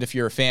shifted if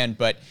you're a fan,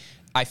 but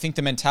I think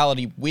the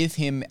mentality with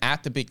him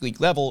at the big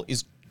league level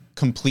is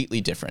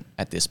completely different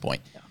at this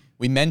point. Yeah.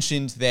 We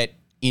mentioned that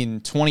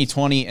in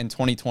 2020 and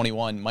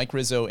 2021, Mike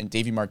Rizzo and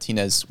Davey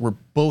Martinez were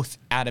both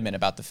adamant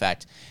about the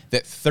fact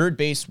that third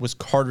base was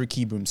Carter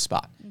Kieboom's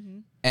spot. Mm-hmm.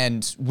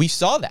 And we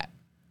saw that.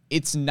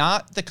 It's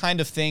not the kind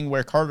of thing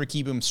where Carter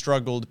Kieboom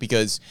struggled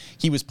because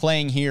he was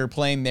playing here,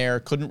 playing there,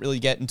 couldn't really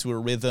get into a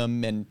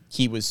rhythm, and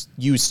he was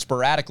used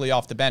sporadically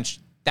off the bench.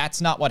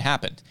 That's not what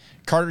happened.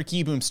 Carter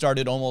Kieboom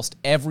started almost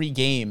every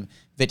game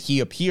that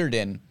he appeared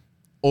in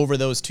over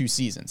those 2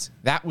 seasons.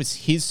 That was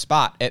his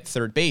spot at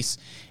third base,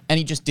 and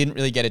he just didn't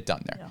really get it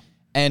done there. Yeah.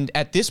 And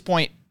at this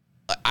point,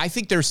 I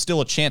think there's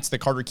still a chance that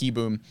Carter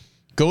Kieboom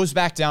goes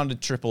back down to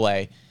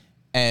AAA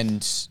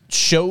and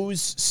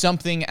shows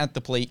something at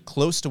the plate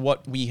close to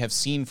what we have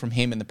seen from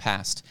him in the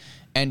past,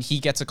 and he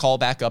gets a call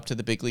back up to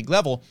the big league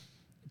level.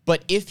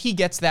 But if he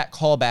gets that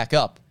call back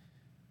up,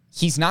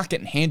 he's not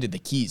getting handed the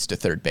keys to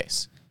third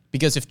base.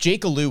 Because if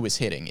Jake Alou is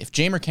hitting, if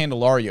Jeimer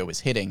Candelario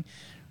is hitting,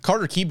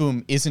 Carter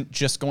Kieboom isn't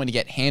just going to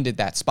get handed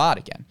that spot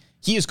again.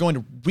 He is going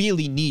to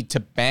really need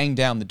to bang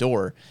down the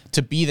door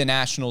to be the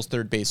Nationals'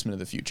 third baseman of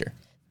the future.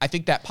 I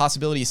think that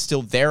possibility is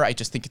still there. I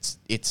just think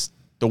it's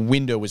the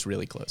window is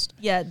really closed.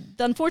 Yeah,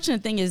 the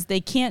unfortunate thing is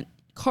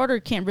Carter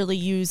can't really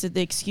use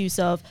the excuse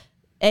of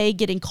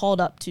getting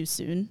called up too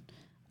soon.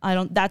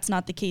 That's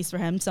not the case for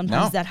him.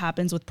 Sometimes that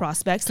happens with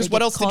prospects. Because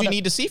what else did you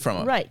need to see from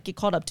him? Right, get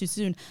called up too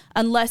soon.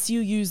 Unless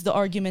you use the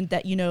argument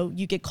that,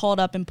 you get called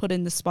up and put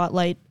in the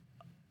spotlight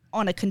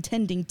on a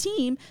contending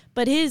team,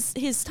 but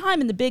his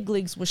time in the big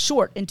leagues was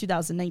short in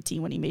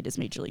 2019 when he made his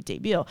major league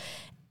debut.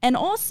 And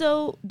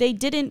also, they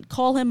didn't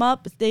call him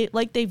up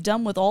like they've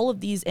done with all of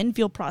these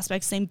infield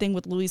prospects. Same thing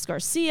with Luis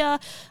Garcia.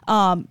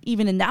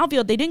 Even in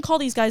outfield, they didn't call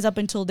these guys up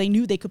until they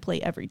knew they could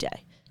play every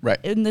day. Right.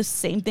 And the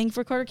same thing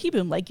for Carter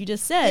Kieboom, like you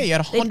just said. Yeah, he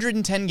had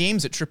 110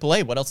 games at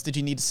AAA. What else did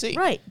you need to see?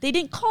 Right. They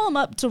didn't call him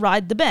up to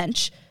ride the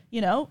bench.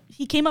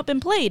 He came up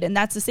and played. And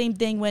that's the same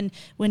thing when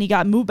he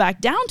got moved back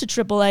down to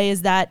AAA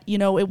is that,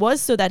 it was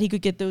so that he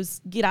could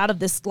get out of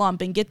this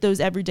slump and get those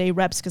everyday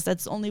reps because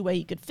that's the only way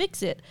he could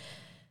fix it.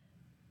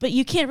 But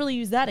you can't really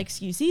use that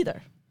excuse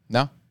either.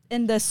 No.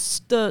 And the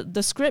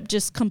script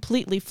just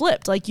completely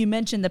flipped. Like you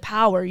mentioned, the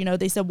power.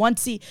 They said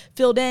once he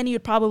filled in, he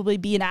would probably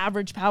be an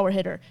average power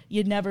hitter.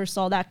 You never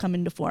saw that come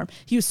into form.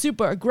 He was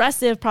super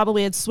aggressive,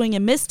 probably had swing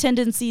and miss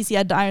tendencies. He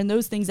had to iron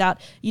those things out.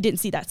 You didn't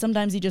see that.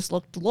 Sometimes he just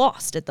looked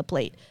lost at the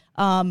plate.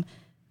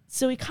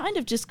 So he kind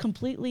of just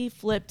completely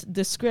flipped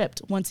the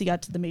script once he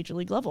got to the major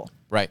league level.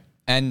 Right.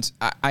 And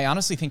I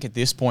honestly think at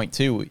this point,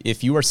 too,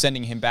 if you are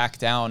sending him back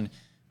down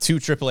to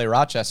AAA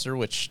Rochester,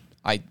 which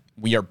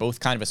we are both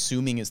kind of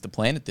assuming is the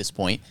plan at this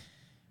point,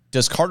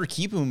 does Carter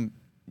Kieboom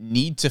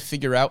need to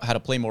figure out how to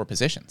play more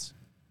positions?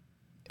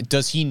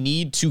 Does he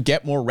need to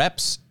get more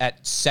reps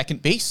at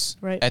second base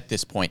at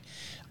this point?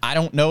 I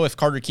don't know if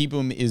Carter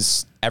Kieboom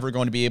is ever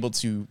going to be able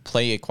to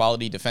play a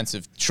quality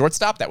defensive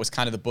shortstop. That was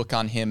kind of the book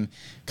on him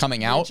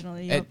coming out.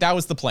 Yep. That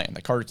was the plan,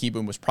 that Carter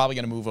Kieboom was probably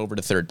going to move over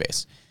to third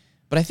base.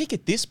 But I think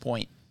at this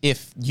point,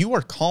 if you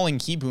are calling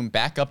Kieboom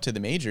back up to the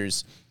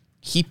majors,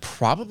 he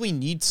probably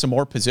needs some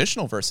more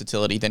positional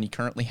versatility than he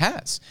currently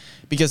has,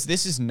 because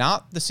this is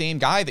not the same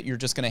guy that you're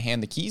just going to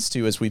hand the keys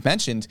to, as we've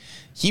mentioned.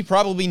 He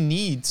probably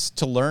needs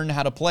to learn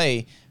how to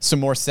play some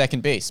more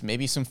second base,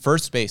 maybe some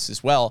first base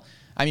as well.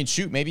 I mean,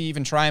 maybe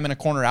even try him in a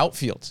corner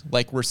outfield,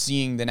 like we're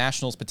seeing the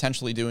Nationals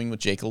potentially doing with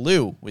Jake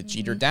Alou, with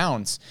Jeter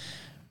Downs.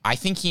 I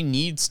think he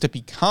needs to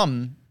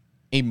become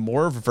a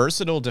more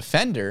versatile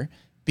defender,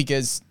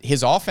 because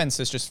his offense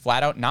has just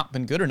flat out not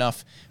been good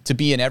enough to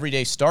be an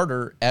everyday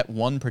starter at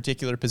one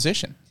particular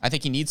position. I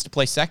think he needs to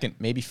play second,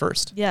 maybe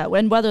first. Yeah,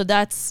 and whether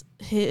that's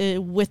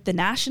with the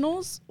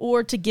Nationals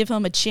or to give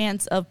him a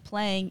chance of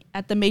playing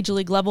at the major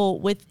league level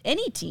with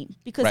any team.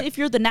 Because if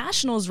you're the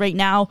Nationals right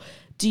now,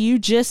 do you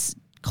just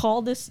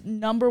call this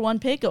number one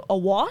pick a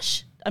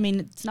wash? I mean,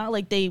 it's not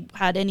like they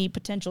had any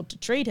potential to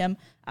trade him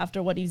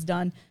after what he's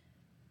done.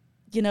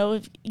 You know,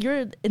 if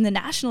you're in the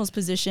Nationals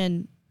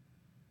position,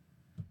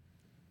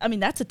 I mean,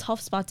 that's a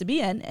tough spot to be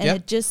in, and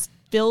it just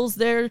fills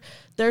their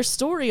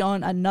story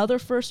on another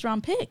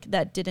first-round pick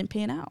that didn't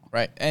pan out.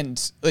 Right,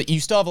 and you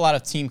still have a lot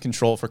of team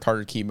control for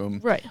Carter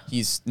Kieboom. Right.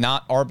 He's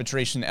not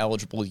arbitration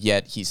eligible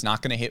yet. He's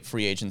not going to hit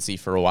free agency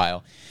for a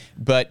while.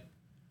 But,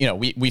 you know,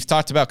 we've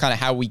talked about kind of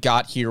how we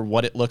got here,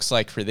 what it looks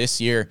like for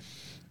this year.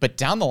 But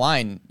down the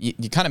line,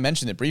 you kind of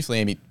mentioned it briefly,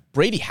 Amy,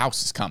 Brady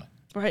House is coming.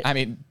 Right. I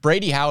mean,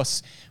 Brady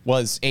House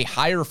was a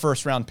higher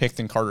first-round pick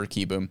than Carter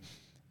Kieboom,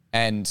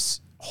 and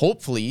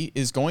hopefully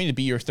is going to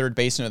be your third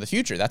baseman of the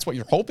future. That's what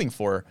you're hoping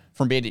for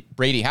from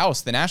Brady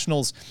House. The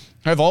Nationals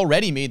have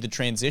already made the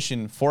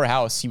transition for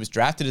House. He was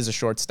drafted as a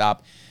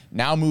shortstop,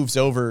 now moves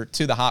over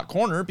to the hot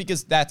corner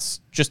because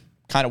that's just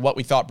kind of what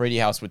we thought Brady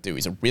House would do.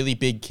 He's a really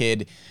big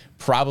kid,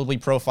 probably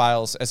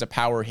profiles as a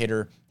power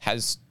hitter,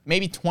 has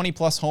maybe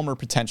 20-plus homer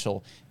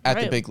potential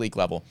at the big league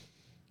level.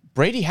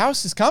 Brady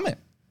House is coming.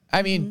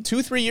 I mean,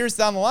 2-3 years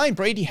down the line,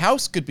 Brady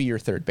House could be your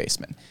third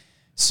baseman.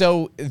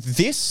 So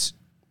this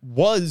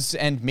was,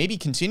 and maybe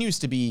continues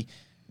to be,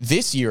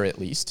 this year at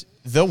least,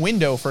 the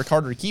window for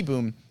Carter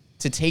Kieboom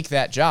to take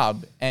that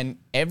job. And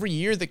every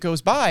year that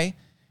goes by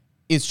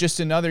is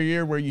just another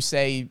year where you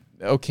say,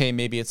 okay,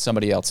 maybe it's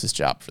somebody else's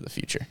job for the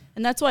future.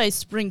 And that's why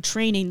spring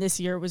training this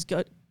year was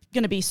going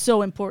to be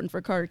so important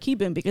for Carter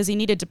Kieboom, because he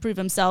needed to prove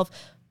himself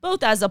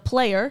both as a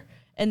player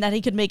and that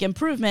he could make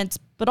improvements,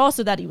 but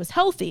also that he was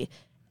healthy.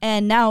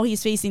 And now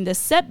he's facing this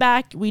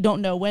setback. We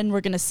don't know when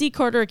we're going to see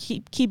Carter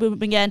Kieboom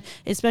again,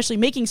 especially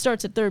making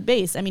starts at third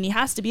base. I mean, he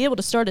has to be able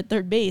to start at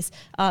third base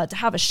to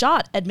have a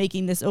shot at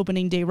making this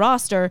opening day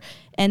roster.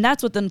 And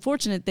that's what the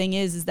unfortunate thing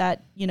is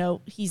that, you know,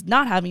 he's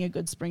not having a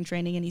good spring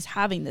training and he's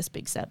having this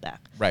big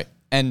setback. Right.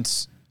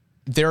 And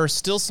there are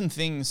still some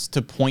things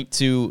to point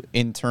to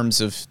in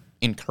terms of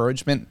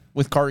encouragement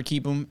with Carter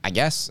Kieboom, I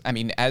guess. I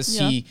mean, as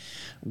he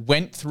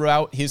went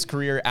throughout his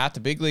career at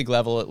the big league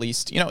level, at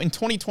least, you know, in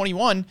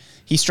 2021,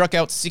 he struck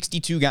out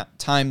 62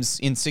 times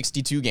in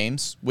 62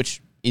 games,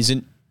 which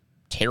isn't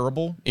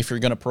terrible if you're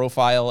going to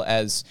profile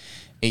as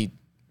a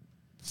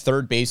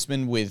third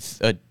baseman with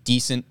a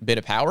decent bit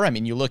of power. I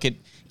mean, you look at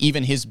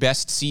even his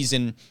best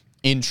season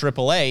in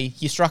AAA,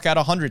 he struck out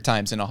 100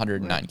 times in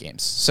 109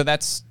 games. So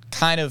that's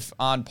kind of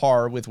on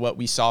par with what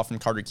we saw from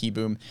Carter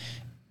Kieboom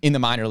in the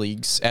minor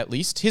leagues, at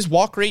least. His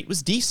walk rate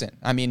was decent.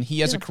 I mean, he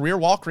has a career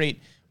walk rate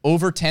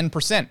over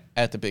 10%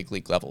 at the big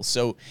league level.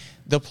 So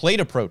the plate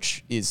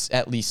approach is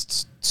at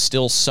least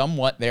still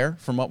somewhat there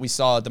from what we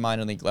saw at the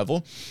minor league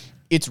level.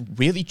 It's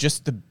really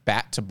just the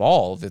bat to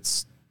ball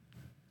that's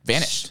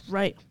vanished.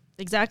 Right.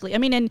 Exactly. I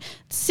mean, in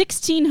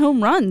 16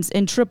 home runs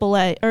in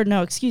AAA, or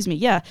no, excuse me.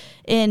 Yeah.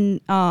 In,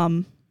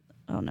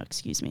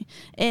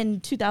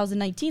 in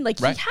 2019, like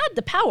he had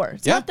the power.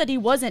 It's not that he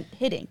wasn't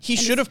hitting. He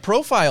should have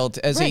profiled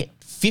as a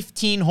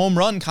 15 home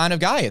run kind of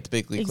guy at the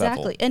big league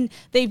level. Exactly. And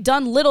they've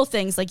done little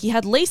things, like he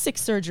had LASIK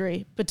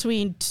surgery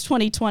between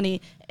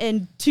 2020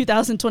 and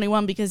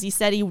 2021 because he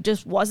said he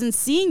just wasn't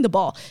seeing the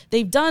ball.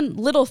 They've done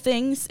little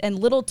things and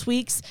little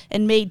tweaks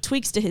and made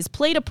tweaks to his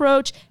plate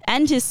approach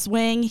and his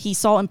swing. He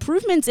saw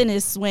improvements in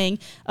his swing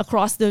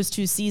across those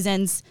 2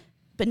 seasons,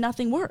 but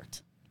nothing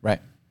worked. Right.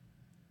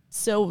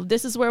 So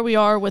this is where we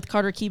are with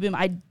Carter Kieboom.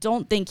 I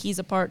don't think he's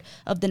a part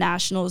of the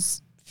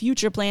Nationals'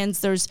 future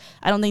plans.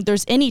 I don't think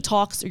there's any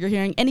talks, or you're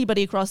hearing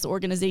anybody across the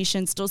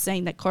organization still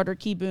saying that Carter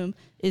Kieboom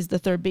is the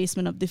third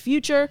baseman of the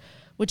future,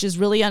 which is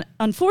really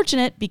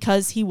unfortunate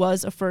because he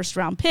was a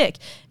first-round pick.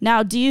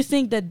 Now, do you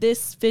think that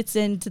this fits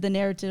into the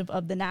narrative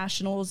of the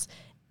Nationals'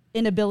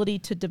 inability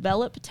to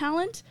develop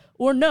talent,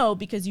 or no,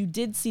 because you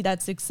did see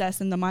that success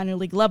in the minor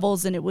league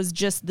levels and it was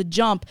just the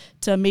jump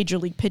to major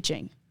league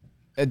pitching?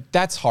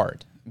 That's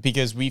hard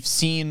because we've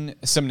seen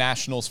some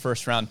Nationals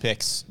first-round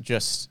picks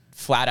just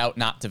flat out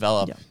not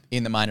develop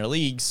in the minor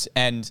leagues.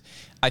 And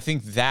I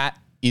think that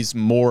is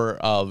more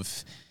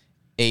of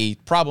a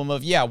problem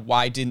of,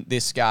 why didn't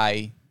this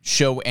guy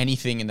show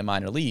anything in the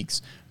minor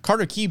leagues?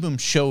 Carter Kieboom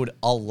showed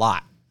a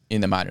lot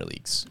in the minor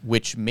leagues,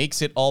 which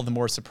makes it all the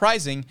more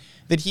surprising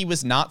that he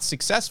was not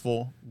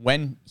successful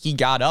when he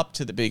got up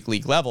to the big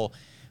league level.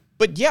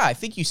 But I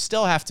think you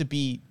still have to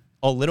be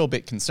a little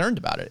bit concerned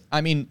about it.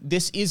 I mean,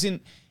 this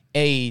isn't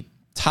a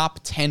top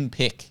 10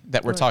 pick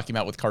that we're talking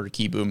about with Carter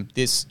Kieboom.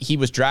 He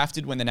was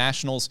drafted when the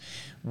Nationals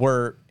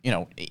were,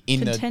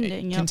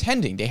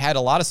 contending. They had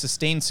a lot of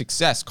sustained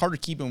success. Carter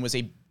Kieboom was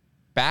a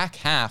back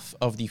half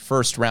of the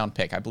first round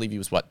pick. I believe he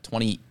was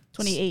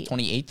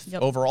 28th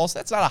overall. So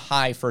that's not a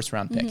high first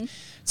round pick.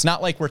 It's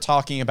not like we're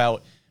talking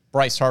about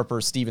Bryce Harper,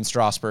 Steven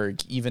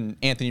Strasburg, even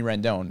Anthony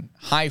Rendon,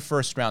 high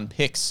first round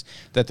picks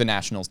that the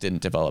Nationals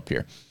didn't develop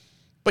here.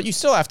 But you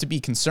still have to be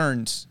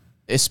concerned,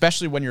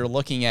 especially when you're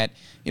looking at,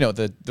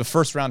 the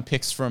first round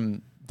picks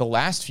from the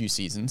last few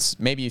seasons.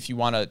 Maybe if you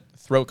want to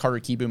throw Carter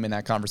Kieboom in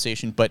that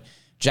conversation, but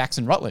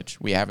Jackson Rutledge,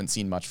 we haven't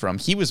seen much from.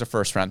 He was a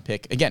first round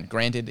pick. Again,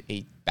 granted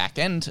a back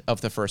end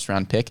of the first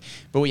round pick,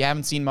 but we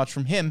haven't seen much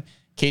from him.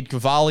 Cade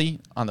Cavalli,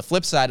 on the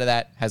flip side of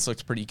that, has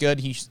looked pretty good.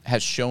 He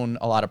has shown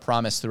a lot of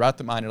promise throughout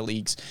the minor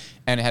leagues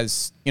and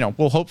has,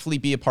 will hopefully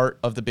be a part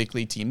of the big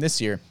league team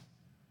this year.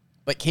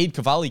 But Cade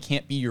Cavalli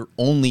can't be your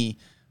only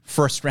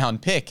first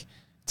round pick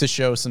to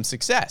show some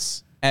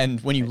success.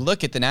 And when you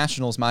look at the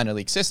Nationals minor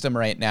league system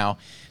right now,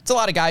 it's a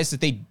lot of guys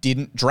that they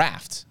didn't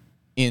draft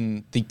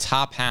in the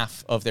top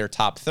half of their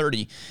top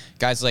 30.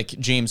 Guys like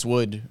James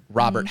Wood,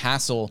 Robert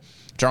Hassel,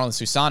 Jarlin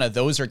Susana,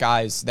 those are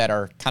guys that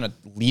are kind of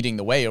leading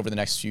the way over the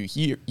next few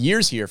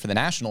years here for the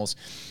Nationals.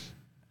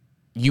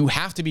 You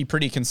have to be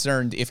pretty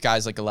concerned if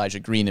guys like Elijah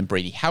Green and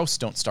Brady House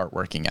don't start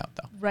working out,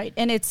 though. Right,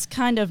 and it's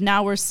kind of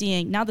now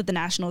that the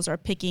Nationals are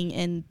picking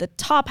in the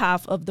top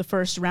half of the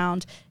first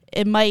round,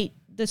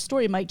 the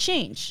story might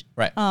change.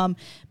 Right.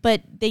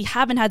 But they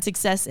haven't had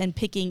success in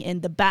picking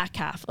in the back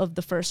half of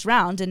the first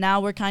round, and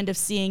now we're kind of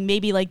seeing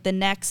maybe like the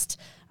next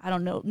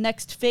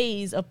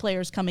phase of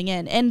players coming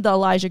in, and the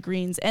Elijah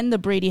Greens and the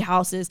Brady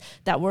Houses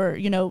that were,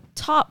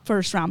 top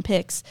first round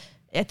picks.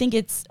 I think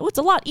it's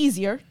a lot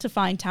easier to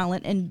find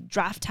talent and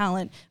draft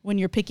talent when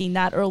you're picking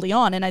that early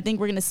on. And I think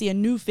we're going to see a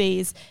new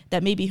phase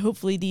that maybe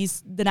hopefully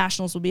the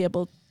Nationals will be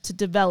able to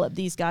develop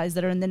these guys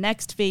that are in the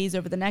next phase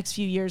over the next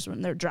few years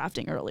when they're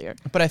drafting earlier.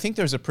 But I think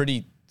there's a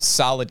pretty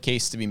solid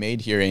case to be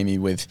made here, Amy,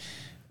 with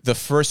the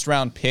first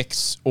round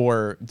picks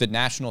or the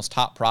Nationals'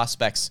 top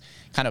prospects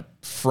kind of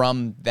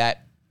from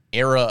that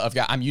era of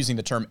guys. I'm using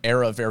the term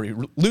era very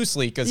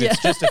loosely because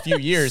it's just a few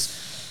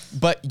years.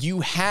 But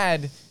you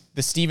had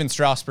the Steven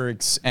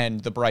Strasburgs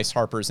and the Bryce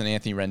Harpers and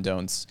Anthony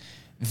Rendones.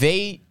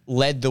 They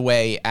led the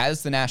way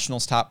as the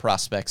Nationals' top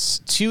prospects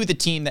to the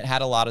team that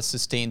had a lot of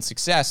sustained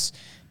success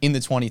in the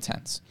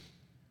 2010s.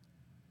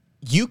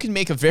 You can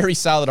make a very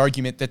solid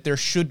argument that there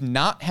should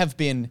not have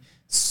been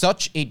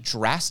such a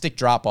drastic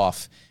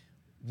drop-off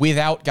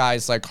without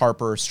guys like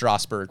Harper,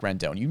 Strasburg,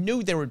 Rendon. You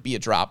knew there would be a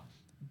drop,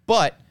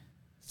 but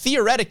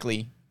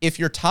theoretically, if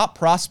your top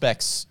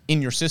prospects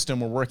in your system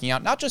were working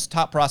out, not just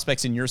top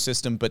prospects in your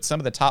system, but some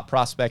of the top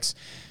prospects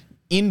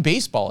in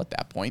baseball at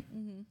that point,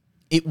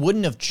 it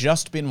wouldn't have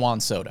just been Juan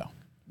Soto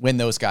when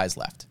those guys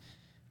left.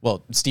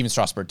 Well, Steven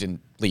Strasburg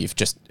didn't leave,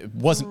 just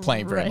wasn't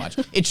playing very much.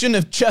 It shouldn't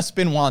have just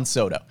been Juan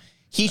Soto.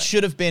 He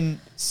should have been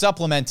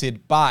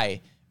supplemented by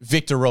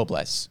Victor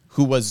Robles,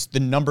 who was the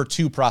number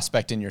 2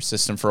 prospect in your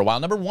system for a while,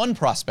 number 1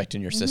 prospect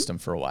in your system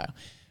for a while,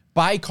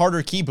 by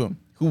Carter Kieboom,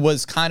 who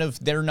was kind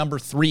of their number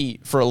 3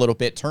 for a little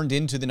bit, turned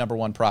into the number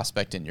 1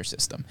 prospect in your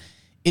system.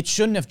 It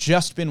shouldn't have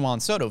just been Juan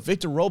Soto.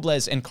 Victor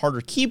Robles and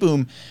Carter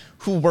Kieboom,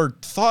 who were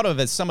thought of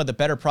as some of the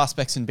better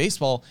prospects in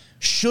baseball,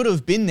 should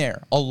have been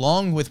there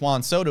along with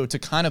Juan Soto to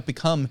kind of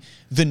become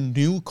the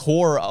new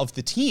core of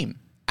the team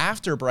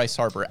after Bryce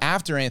Harper,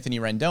 after Anthony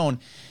Rendon.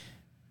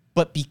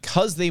 But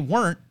because they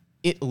weren't,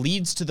 it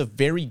leads to the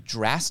very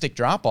drastic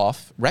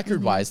drop-off,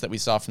 record-wise, that we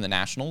saw from the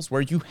Nationals, where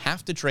you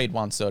have to trade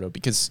Juan Soto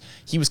because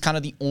he was kind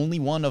of the only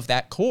one of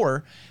that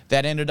core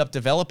that ended up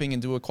developing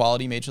into a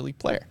quality Major League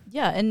player.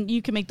 Yeah, and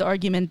you can make the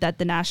argument that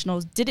the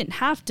Nationals didn't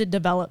have to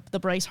develop the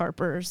Bryce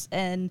Harpers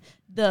and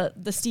the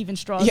Steven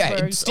Strasburgs.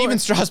 Yeah, Steven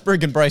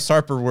Strasburg and Bryce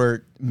Harper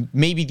were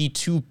maybe the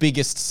 2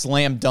 biggest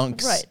slam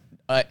dunks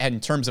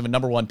in terms of a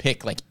number 1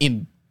 pick, like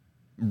in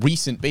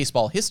recent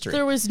baseball history.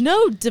 There was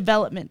no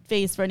development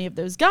phase for any of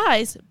those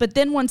guys, but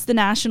then once the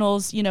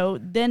Nationals,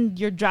 then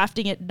you're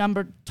drafting at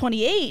number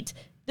 28,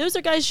 those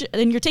are guys,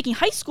 and you're taking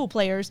high school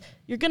players,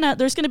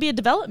 there's gonna be a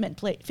development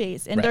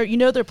phase, and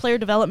their player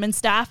development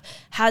staff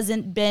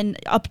hasn't been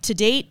up to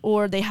date,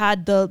 or they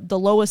had the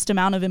lowest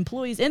amount of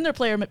employees in their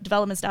player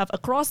development staff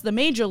across the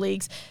major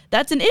leagues.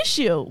 That's an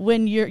issue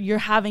when you're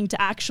having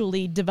to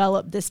actually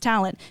develop this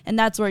talent, and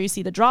that's where you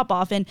see the drop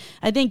off. And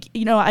I think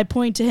I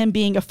point to him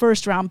being a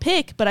first round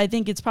pick, but I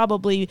think it's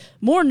probably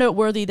more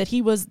noteworthy that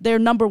he was their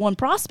number 1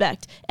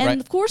 prospect. And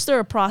of course, there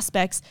are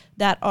prospects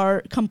that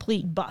are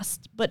complete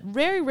bust, but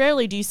very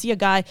rarely do you see a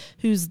guy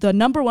who's the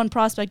number 1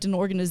 prospect in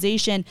an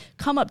organization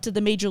come up to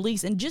the major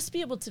leagues and just be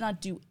able to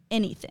not do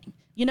anything.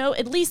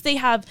 At least they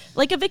have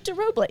like a Victor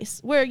Robles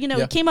where,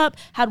 he came up,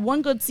 had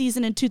 1 good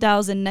season in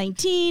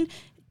 2019,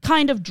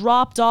 kind of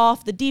dropped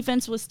off. The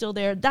defense was still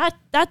there.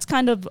 That's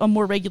kind of a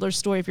more regular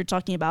story if you're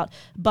talking about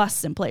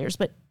busts and players,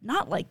 but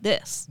not like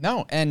this.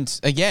 No, and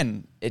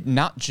again,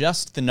 not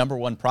just the number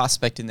 1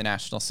 prospect in the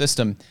national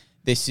system.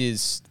 This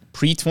is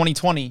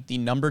pre-2020, the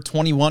number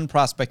 21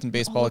 prospect in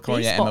baseball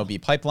according to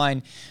MLB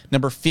Pipeline,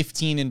 number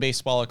 15 in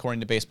baseball according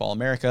to Baseball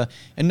America,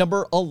 and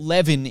number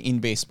 11 in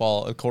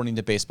baseball according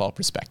to Baseball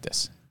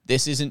Prospectus.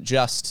 This isn't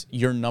just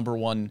your number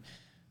 1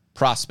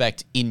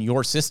 prospect in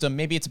your system.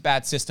 Maybe it's a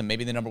bad system.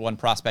 Maybe the number 1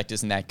 prospect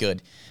isn't that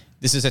good.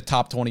 This is a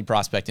top 20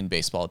 prospect in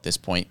baseball at this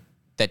point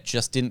that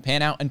just didn't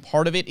pan out, and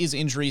part of it is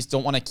injuries.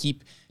 Don't want to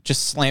keep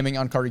just slamming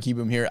on Carter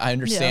Kieboom here. I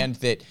understand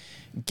that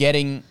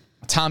getting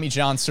Tommy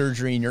John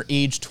surgery in your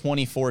age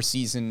 24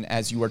 season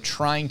as you are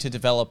trying to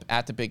develop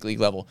at the big league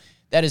level,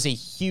 that is a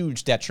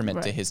huge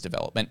detriment to his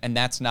development, and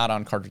that's not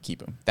on Carter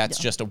Kieboom. That's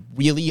just a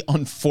really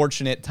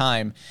unfortunate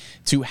time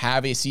to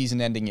have a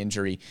season-ending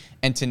injury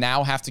and to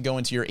now have to go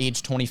into your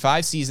age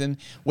 25 season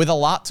with a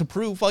lot to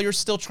prove while you're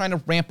still trying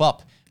to ramp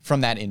up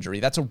from that injury.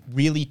 That's a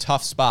really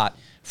tough spot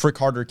for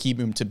Carter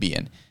Kieboom to be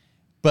in.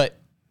 But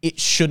it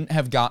shouldn't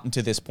have gotten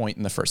to this point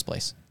in the first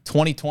place.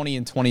 2020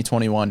 and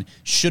 2021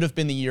 should have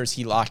been the years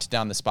he locked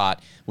down the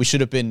spot. We should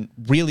have been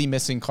really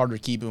missing Carter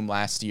Kieboom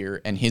last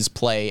year and his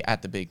play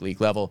at the big league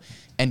level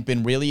and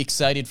been really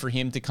excited for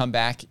him to come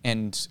back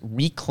and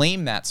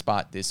reclaim that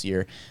spot this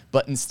year.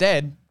 But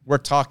instead, we're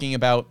talking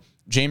about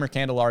Jeimer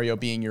Candelario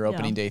being your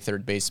opening day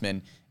third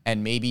baseman,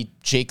 and maybe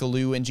Jake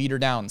Alou and Jeter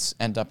Downs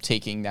end up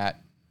taking that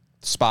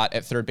spot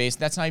at third base.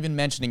 That's not even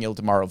mentioning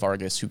Ildemaro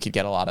Vargas, who could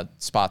get a lot of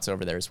spots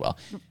over there as well.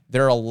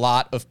 There are a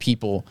lot of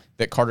people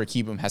that Carter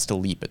Kieboom has to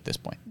leap at this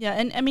point. Yeah,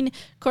 and I mean,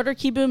 Carter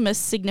Kieboom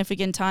missed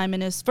significant time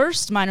in his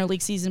first minor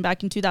league season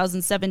back in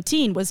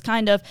 2017, was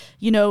kind of,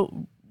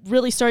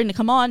 really starting to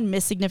come on,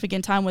 missed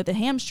significant time with a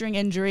hamstring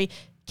injury,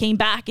 came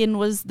back and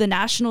was the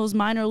Nationals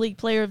minor league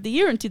player of the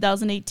year in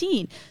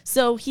 2018.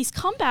 So he's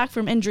come back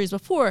from injuries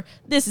before.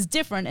 This is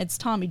different. It's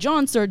Tommy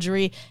John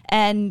surgery,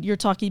 and you're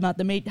talking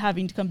about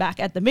having to come back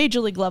at the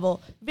major league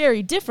level.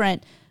 Very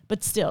different,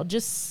 but still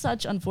just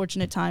such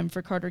unfortunate time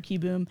for Carter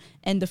Kieboom.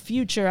 And the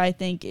future, I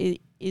think,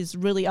 is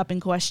really up in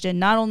question,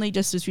 not only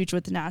just his future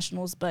with the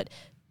Nationals, but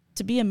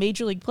to be a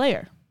major league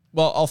player.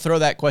 Well, I'll throw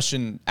that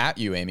question at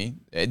you, Amy.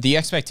 The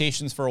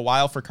expectations for a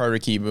while for Carter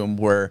Kieboom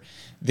were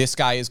this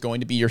guy is going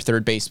to be your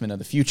third baseman of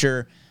the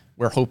future.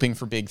 We're hoping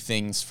for big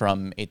things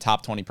from a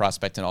top 20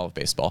 prospect in all of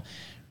baseball.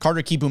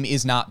 Carter Kieboom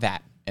is not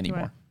that anymore.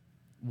 Right.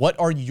 What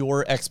are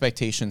your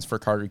expectations for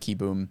Carter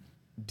Kieboom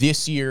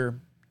this year,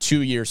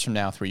 2 years from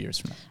now, 3 years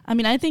from now? I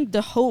mean, I think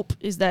the hope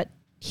is that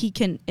he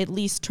can at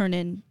least turn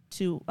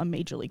into a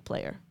major league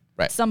player.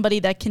 Right. Somebody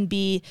that can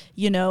be,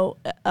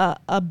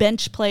 a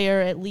bench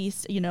player, at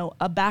least,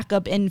 a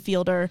backup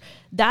infielder.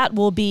 That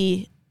will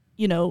be,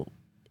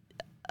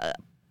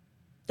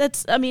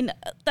 that's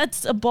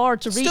a bar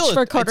to reach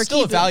for Carter Kieboom. It's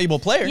still a valuable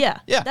player.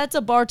 Yeah. That's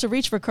a bar to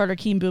reach for Carter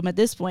Kieboom at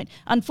this point.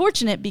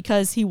 Unfortunate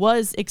because he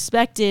was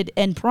expected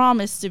and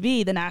promised to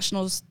be the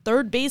Nationals'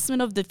 third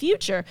baseman of the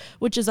future,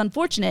 which is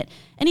unfortunate.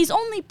 And he's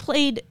only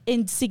played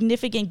in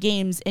significant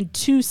games in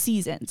 2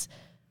 seasons.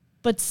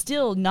 But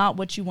still not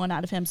what you want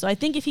out of him. So I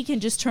think if he can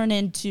just turn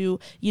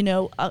into,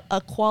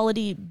 a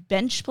quality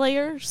bench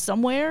player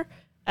somewhere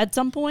at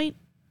some point,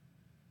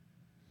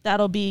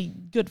 that'll be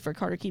good for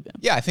Carter Kieboom.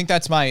 Yeah, I think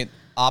that's my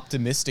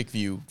optimistic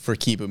view for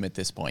Kieboom at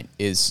this point,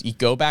 is you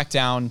go back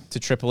down to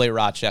AAA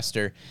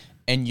Rochester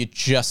and you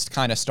just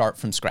kind of start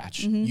from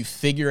scratch. Mm-hmm. You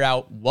figure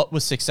out what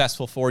was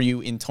successful for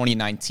you in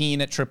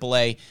 2019 at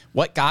AAA,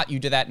 what got you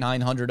to that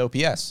 900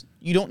 OPS.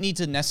 You don't need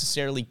to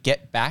necessarily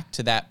get back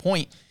to that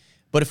point.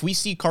 But if we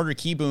see Carter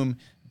Kieboom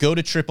go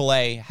to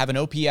AAA, have an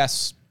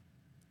OPS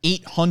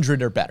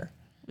 800 or better,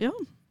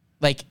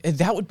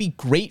 that would be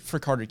great for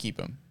Carter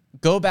Kieboom.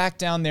 Go back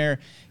down there,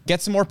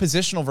 get some more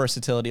positional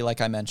versatility,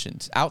 like I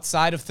mentioned,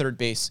 outside of third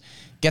base,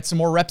 get some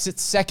more reps at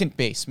second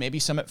base, maybe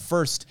some at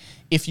first.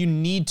 If you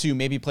need to,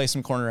 maybe play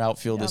some corner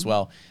outfield as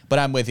well. But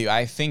I'm with you.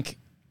 I think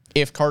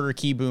if Carter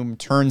Kieboom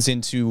turns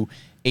into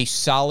a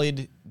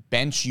solid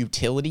bench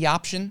utility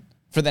option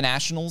for the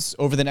Nationals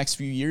over the next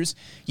few years,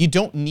 you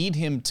don't need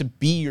him to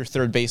be your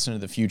third baseman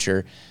of the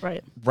future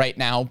right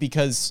now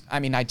because,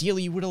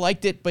 ideally you would have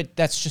liked it, but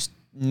that's just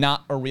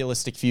not a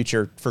realistic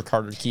future for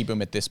Carter Kieboom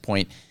at this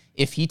point.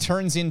 If he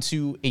turns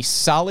into a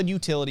solid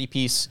utility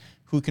piece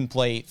who can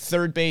play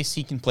third base,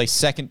 he can play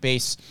second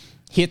base,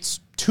 hits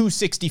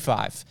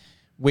 265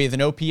 with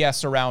an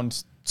OPS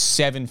around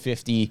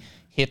 750,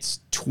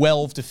 hits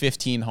 12 to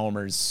 15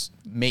 homers,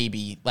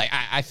 maybe.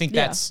 I think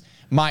that's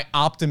my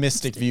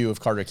optimistic view of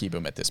Carter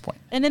Kieboom at this point.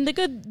 And then the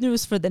good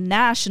news for the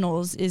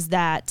Nationals is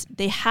that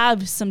they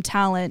have some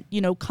talent,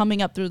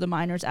 coming up through the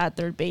minors at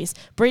third base.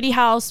 Brady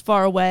House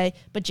far away,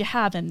 but you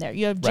have him there.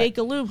 You have Jake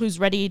Alou, who's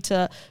ready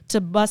to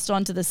bust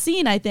onto the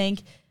scene, I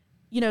think.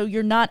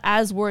 You're not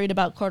as worried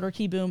about Carter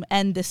Kieboom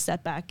and this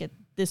setback at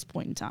this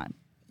point in time.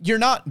 You're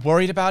not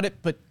worried about it,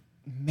 but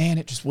man,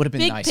 it just would have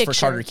been nice for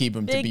Carter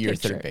Kieboom to be your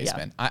third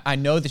baseman. Yeah. I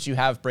know that you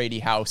have Brady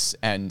House,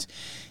 and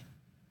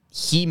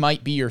he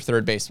might be your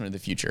third baseman of the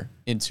future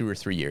in 2 or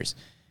 3 years.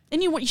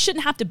 And you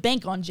shouldn't have to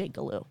bank on Jake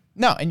Alou.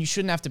 No, and you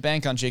shouldn't have to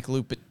bank on Jake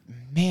Alou, but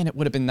man, it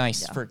would have been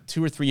nice for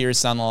 2 or 3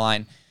 years down the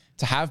line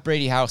to have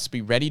Brady House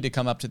be ready to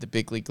come up to the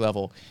big league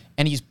level,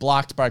 and he's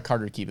blocked by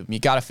Carter Kieboom. You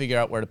got to figure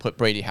out where to put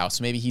Brady House.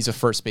 Maybe he's a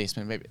first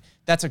baseman. Maybe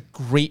that's a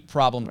great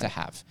problem to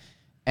have.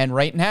 And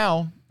right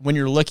now, when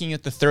you're looking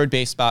at the third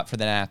base spot for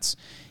the Nats,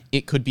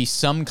 it could be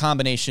some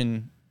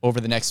combination over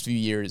the next few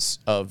years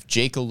of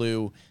Jake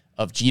Alou,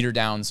 of Jeter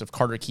Downs, of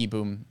Carter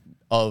Kieboom,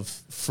 of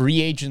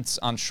free agents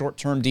on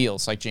short-term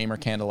deals like Jeimer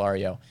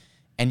Candelario,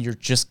 and you're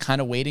just kind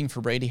of waiting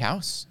for Brady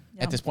House.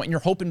 at this point. And you're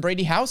hoping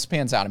Brady House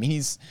pans out. I mean,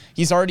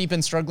 he's already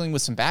been struggling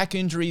with some back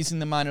injuries in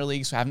the minor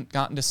leagues, so haven't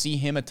gotten to see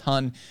him a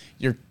ton.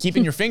 You're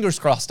keeping your fingers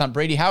crossed on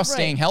Brady House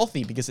staying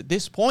healthy, because at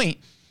this point,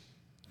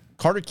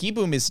 Carter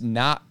Kieboom is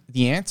not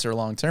the answer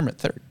long-term at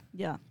third.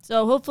 Yeah.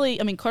 So hopefully,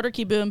 I mean, Carter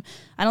Kieboom,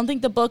 I don't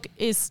think the book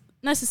is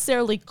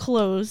necessarily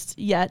closed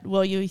yet.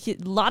 Well, a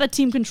lot of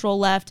team control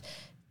left.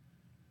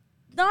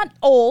 Not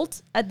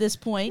old at this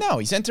point. No,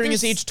 he's entering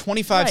his age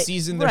 25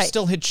 season. There's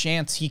still a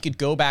chance he could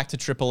go back to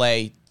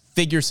AAA,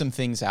 figure some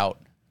things out,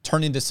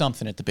 turn into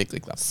something at the big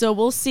league level. So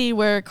we'll see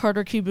where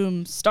Carter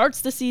Kieboom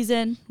starts the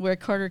season, where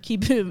Carter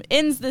Kieboom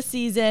ends the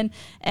season,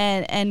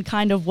 and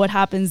kind of what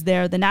happens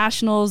there. The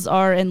Nationals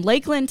are in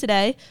Lakeland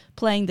today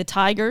playing the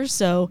Tigers,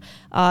 so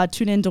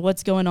tune into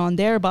what's going on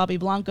there. Bobby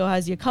Blanco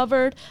has you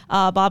covered.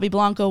 Bobby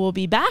Blanco will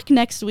be back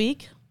next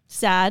week.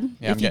 Sad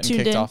if you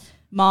tuned in.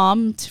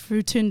 Mom,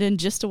 who tuned in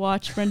just to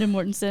watch Brendan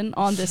Mortensen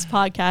on this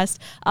podcast.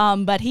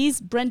 But he's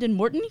Brendan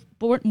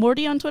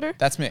Morty on Twitter.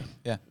 That's me.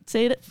 Yeah.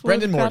 Say it for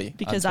Brendan crowd, Morty.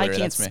 because Twitter, I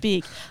can't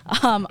speak.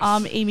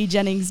 I'm Amy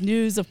Jennings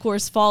News. Of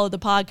course, follow the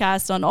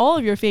podcast on all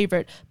of your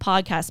favorite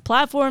podcast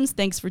platforms.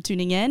 Thanks for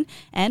tuning in,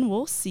 and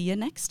we'll see you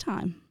next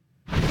time.